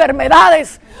seguro de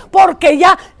enfermedades, porque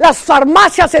ya las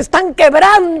farmacias se están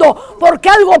quebrando, porque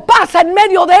algo pasa en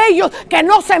medio de ellos que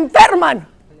no se enferman?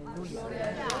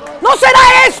 ¿No será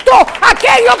esto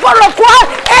aquello por lo cual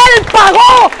Él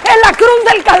pagó en la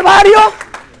cruz del Calvario?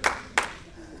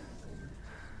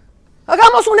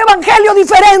 Hagamos un evangelio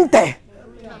diferente.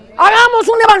 Hagamos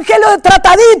un evangelio de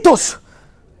trataditos.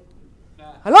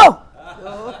 ¿Aló?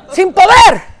 Sin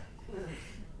poder.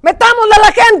 Metámosle a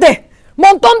la gente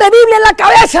montón de Biblia en la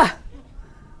cabeza.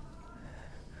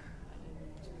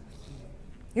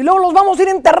 Y luego los vamos a ir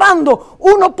enterrando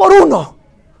uno por uno.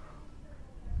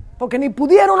 Porque ni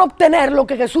pudieron obtener lo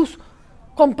que Jesús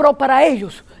compró para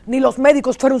ellos, ni los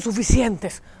médicos fueron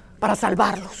suficientes para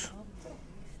salvarlos.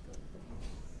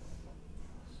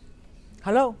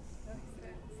 Hello.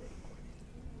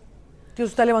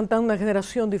 Dios está levantando una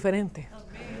generación diferente.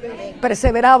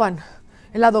 Perseveraban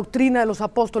en la doctrina de los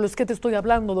apóstoles. ¿Qué te estoy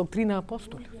hablando? Doctrina de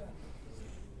apóstoles.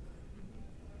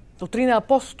 Doctrina de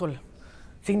apóstol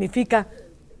significa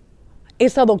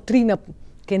esa doctrina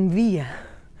que envía.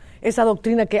 Esa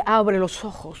doctrina que abre los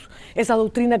ojos, esa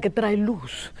doctrina que trae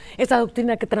luz, esa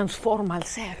doctrina que transforma al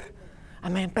ser.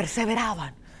 Amén.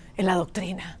 Perseveraban en la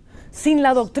doctrina. Sin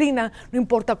la doctrina, no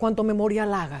importa cuánto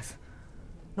memorial hagas,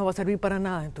 no va a servir para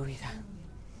nada en tu vida.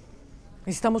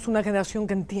 Necesitamos una generación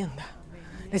que entienda.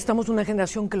 Necesitamos una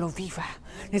generación que lo viva.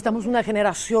 Necesitamos una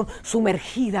generación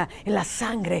sumergida en la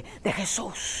sangre de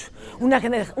Jesús.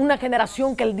 Una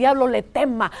generación que el diablo le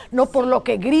tema, no por lo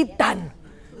que gritan,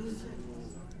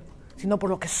 sino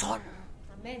por lo que son.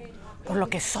 Por lo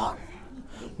que son.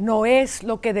 No es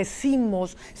lo que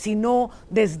decimos, sino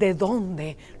desde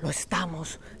dónde lo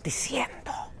estamos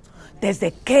diciendo.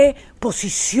 Desde qué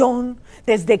posición,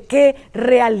 desde qué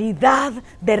realidad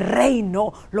de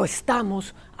reino lo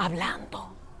estamos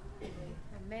hablando.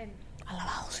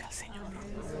 Alabado sea el Señor.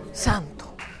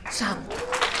 Santo, santo,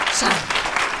 santo.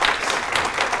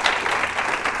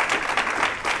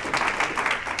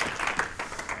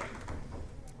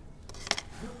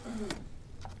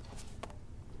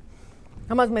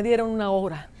 Nada más me dieron una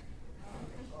hora,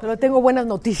 pero tengo buenas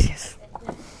noticias.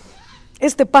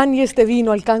 Este pan y este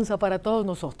vino alcanza para todos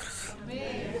nosotros.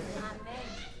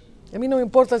 Y a mí no me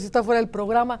importa si está fuera del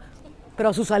programa, pero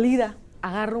a su salida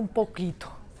agarra un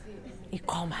poquito y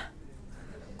coma.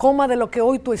 Coma de lo que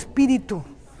hoy tu espíritu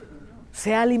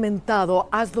se ha alimentado.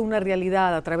 Hazlo una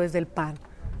realidad a través del pan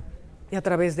y a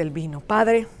través del vino.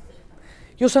 Padre,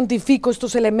 yo santifico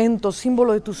estos elementos,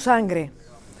 símbolo de tu sangre,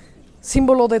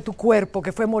 símbolo de tu cuerpo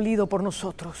que fue molido por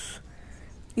nosotros.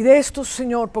 Y de estos,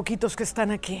 Señor, poquitos que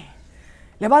están aquí,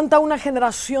 levanta una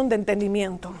generación de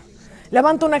entendimiento.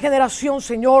 Levanta una generación,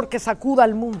 Señor, que sacuda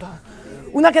al mundo.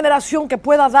 Una generación que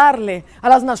pueda darle a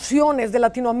las naciones de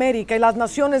Latinoamérica y las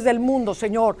naciones del mundo,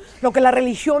 Señor, lo que la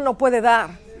religión no puede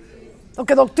dar, lo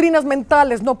que doctrinas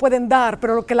mentales no pueden dar,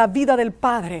 pero lo que la vida del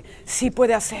Padre sí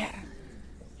puede hacer.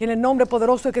 Y en el nombre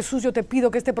poderoso de Jesús yo te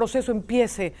pido que este proceso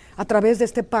empiece a través de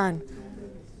este pan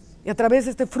y a través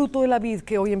de este fruto de la vid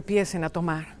que hoy empiecen a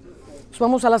tomar. Nos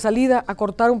vamos a la salida a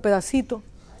cortar un pedacito,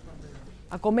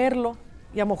 a comerlo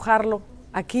y a mojarlo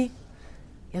aquí.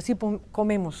 Y así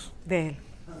comemos de él.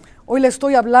 Hoy le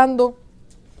estoy hablando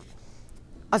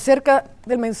acerca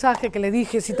del mensaje que le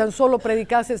dije, si tan solo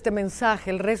predicase este mensaje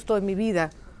el resto de mi vida,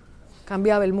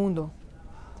 cambiaba el mundo.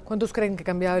 ¿Cuántos creen que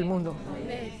cambiaba el mundo?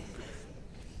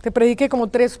 Te prediqué como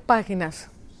 3 páginas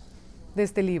de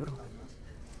este libro.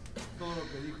 Todo lo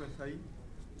que dijo está ahí.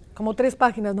 Como 3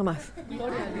 páginas nomás.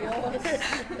 Gloria a Dios.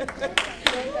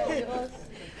 Gloria a Dios.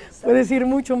 Puedes ir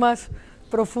mucho más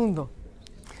profundo.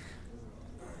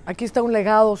 Aquí está un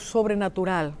legado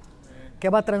sobrenatural que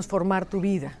va a transformar tu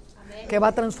vida, que va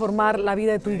a transformar la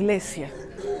vida de tu iglesia.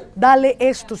 Dale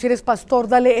esto, si eres pastor,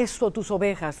 dale esto a tus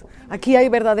ovejas. Aquí hay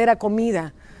verdadera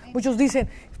comida. Muchos dicen,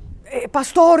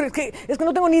 pastor, es que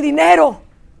no tengo ni dinero.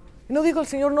 Y no dijo el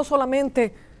Señor, no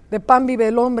solamente de pan vive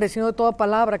el hombre, sino de toda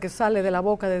palabra que sale de la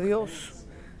boca de Dios.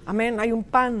 Amén, hay un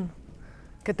pan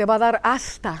que te va a dar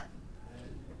hasta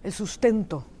el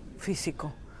sustento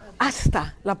físico,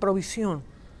 hasta la provisión.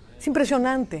 Es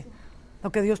impresionante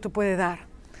lo que Dios te puede dar.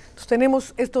 Entonces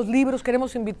tenemos estos libros,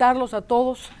 queremos invitarlos a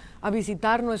todos a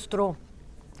visitar nuestro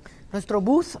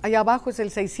booth. Allá abajo es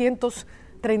el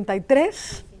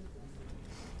 633.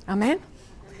 Amén.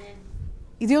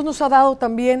 Y Dios nos ha dado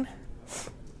también,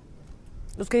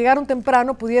 los que llegaron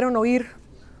temprano pudieron oír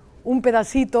un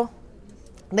pedacito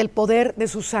del poder de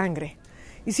su sangre.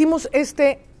 Hicimos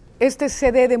este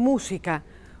CD de música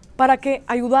para que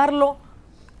ayudarlo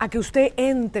a que usted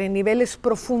entre en niveles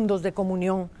profundos de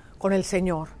comunión con el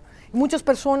Señor. Y muchas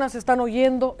personas están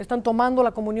oyendo, están tomando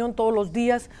la comunión todos los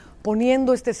días,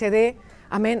 poniendo este CD.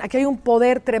 Amén. Aquí hay un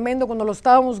poder tremendo. Cuando lo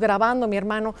estábamos grabando, mi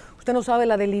hermano, usted no sabe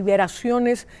la de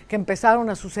liberaciones que empezaron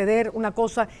a suceder. Una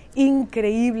cosa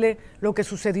increíble lo que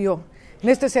sucedió. En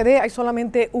este CD hay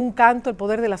solamente un canto, el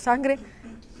poder de la sangre,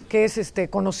 que es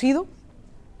conocido.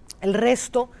 El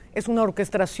resto es una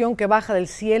orquestación que baja del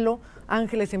cielo.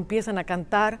 Ángeles empiezan a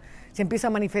cantar, se empieza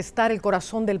a manifestar el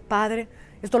corazón del Padre.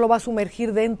 Esto lo va a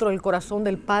sumergir dentro del corazón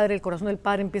del Padre. El corazón del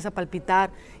Padre empieza a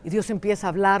palpitar y Dios empieza a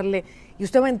hablarle. Y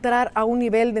usted va a entrar a un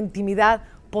nivel de intimidad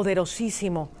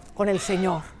poderosísimo con el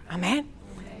Señor. Amén.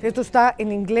 Esto está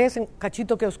en inglés, en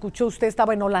cachito que escuchó usted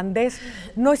estaba en holandés.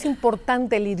 No es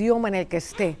importante el idioma en el que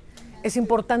esté. Es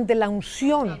importante la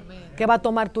unción que va a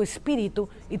tomar tu espíritu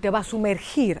y te va a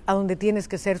sumergir a donde tienes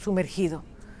que ser sumergido.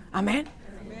 Amén.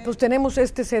 Entonces tenemos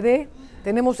este CD,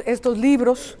 tenemos estos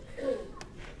libros.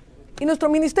 Y nuestro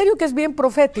ministerio, que es bien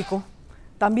profético,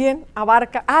 también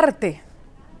abarca arte.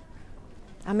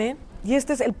 Amén. Y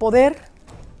este es el poder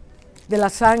de la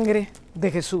sangre de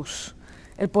Jesús.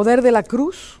 El poder de la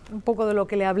cruz, un poco de lo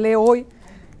que le hablé hoy,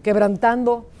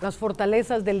 quebrantando las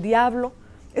fortalezas del diablo.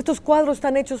 Estos cuadros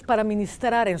están hechos para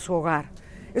ministrar en su hogar.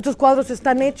 Estos cuadros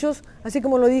están hechos, así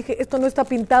como lo dije, esto no está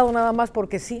pintado nada más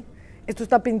porque sí. Esto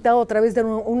está pintado a través de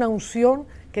una unción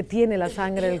que tiene la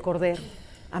sangre del Cordero.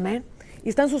 Amén. Y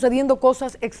están sucediendo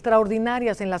cosas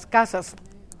extraordinarias en las casas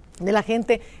de la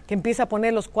gente que empieza a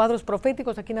poner los cuadros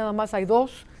proféticos. Aquí nada más hay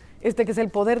 2. Este que es el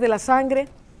poder de la sangre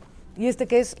y este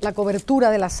que es la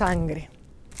cobertura de la sangre.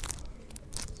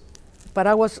 El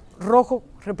paraguas rojo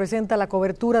representa la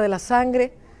cobertura de la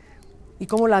sangre y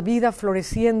cómo la vida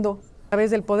floreciendo a través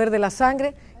del poder de la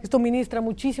sangre. Esto ministra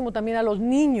muchísimo también a los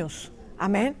niños.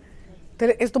 Amén.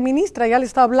 Esto ministra, ya le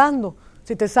está hablando.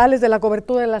 Si te sales de la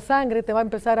cobertura de la sangre, te va a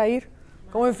empezar a ir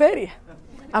como en feria.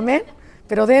 Amén.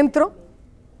 Pero dentro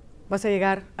vas a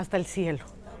llegar hasta el cielo.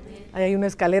 Ahí hay una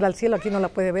escalera al cielo, aquí no la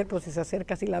puede ver, pero si se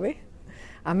acerca sí la ve.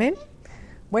 Amén.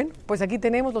 Bueno, pues aquí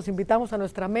tenemos, los invitamos a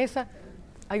nuestra mesa.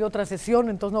 Hay otra sesión,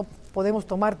 entonces no podemos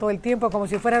tomar todo el tiempo como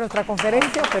si fuera nuestra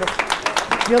conferencia, pero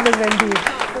Dios les bendiga.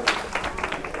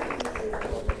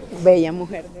 Bella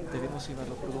mujer. Debemos llevar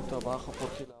los productos abajo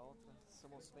porque la otra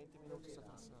somos 20 minutos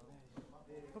atrasados.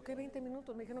 ¿Por qué 20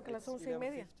 minutos? Me dijeron que a las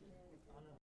 11:30.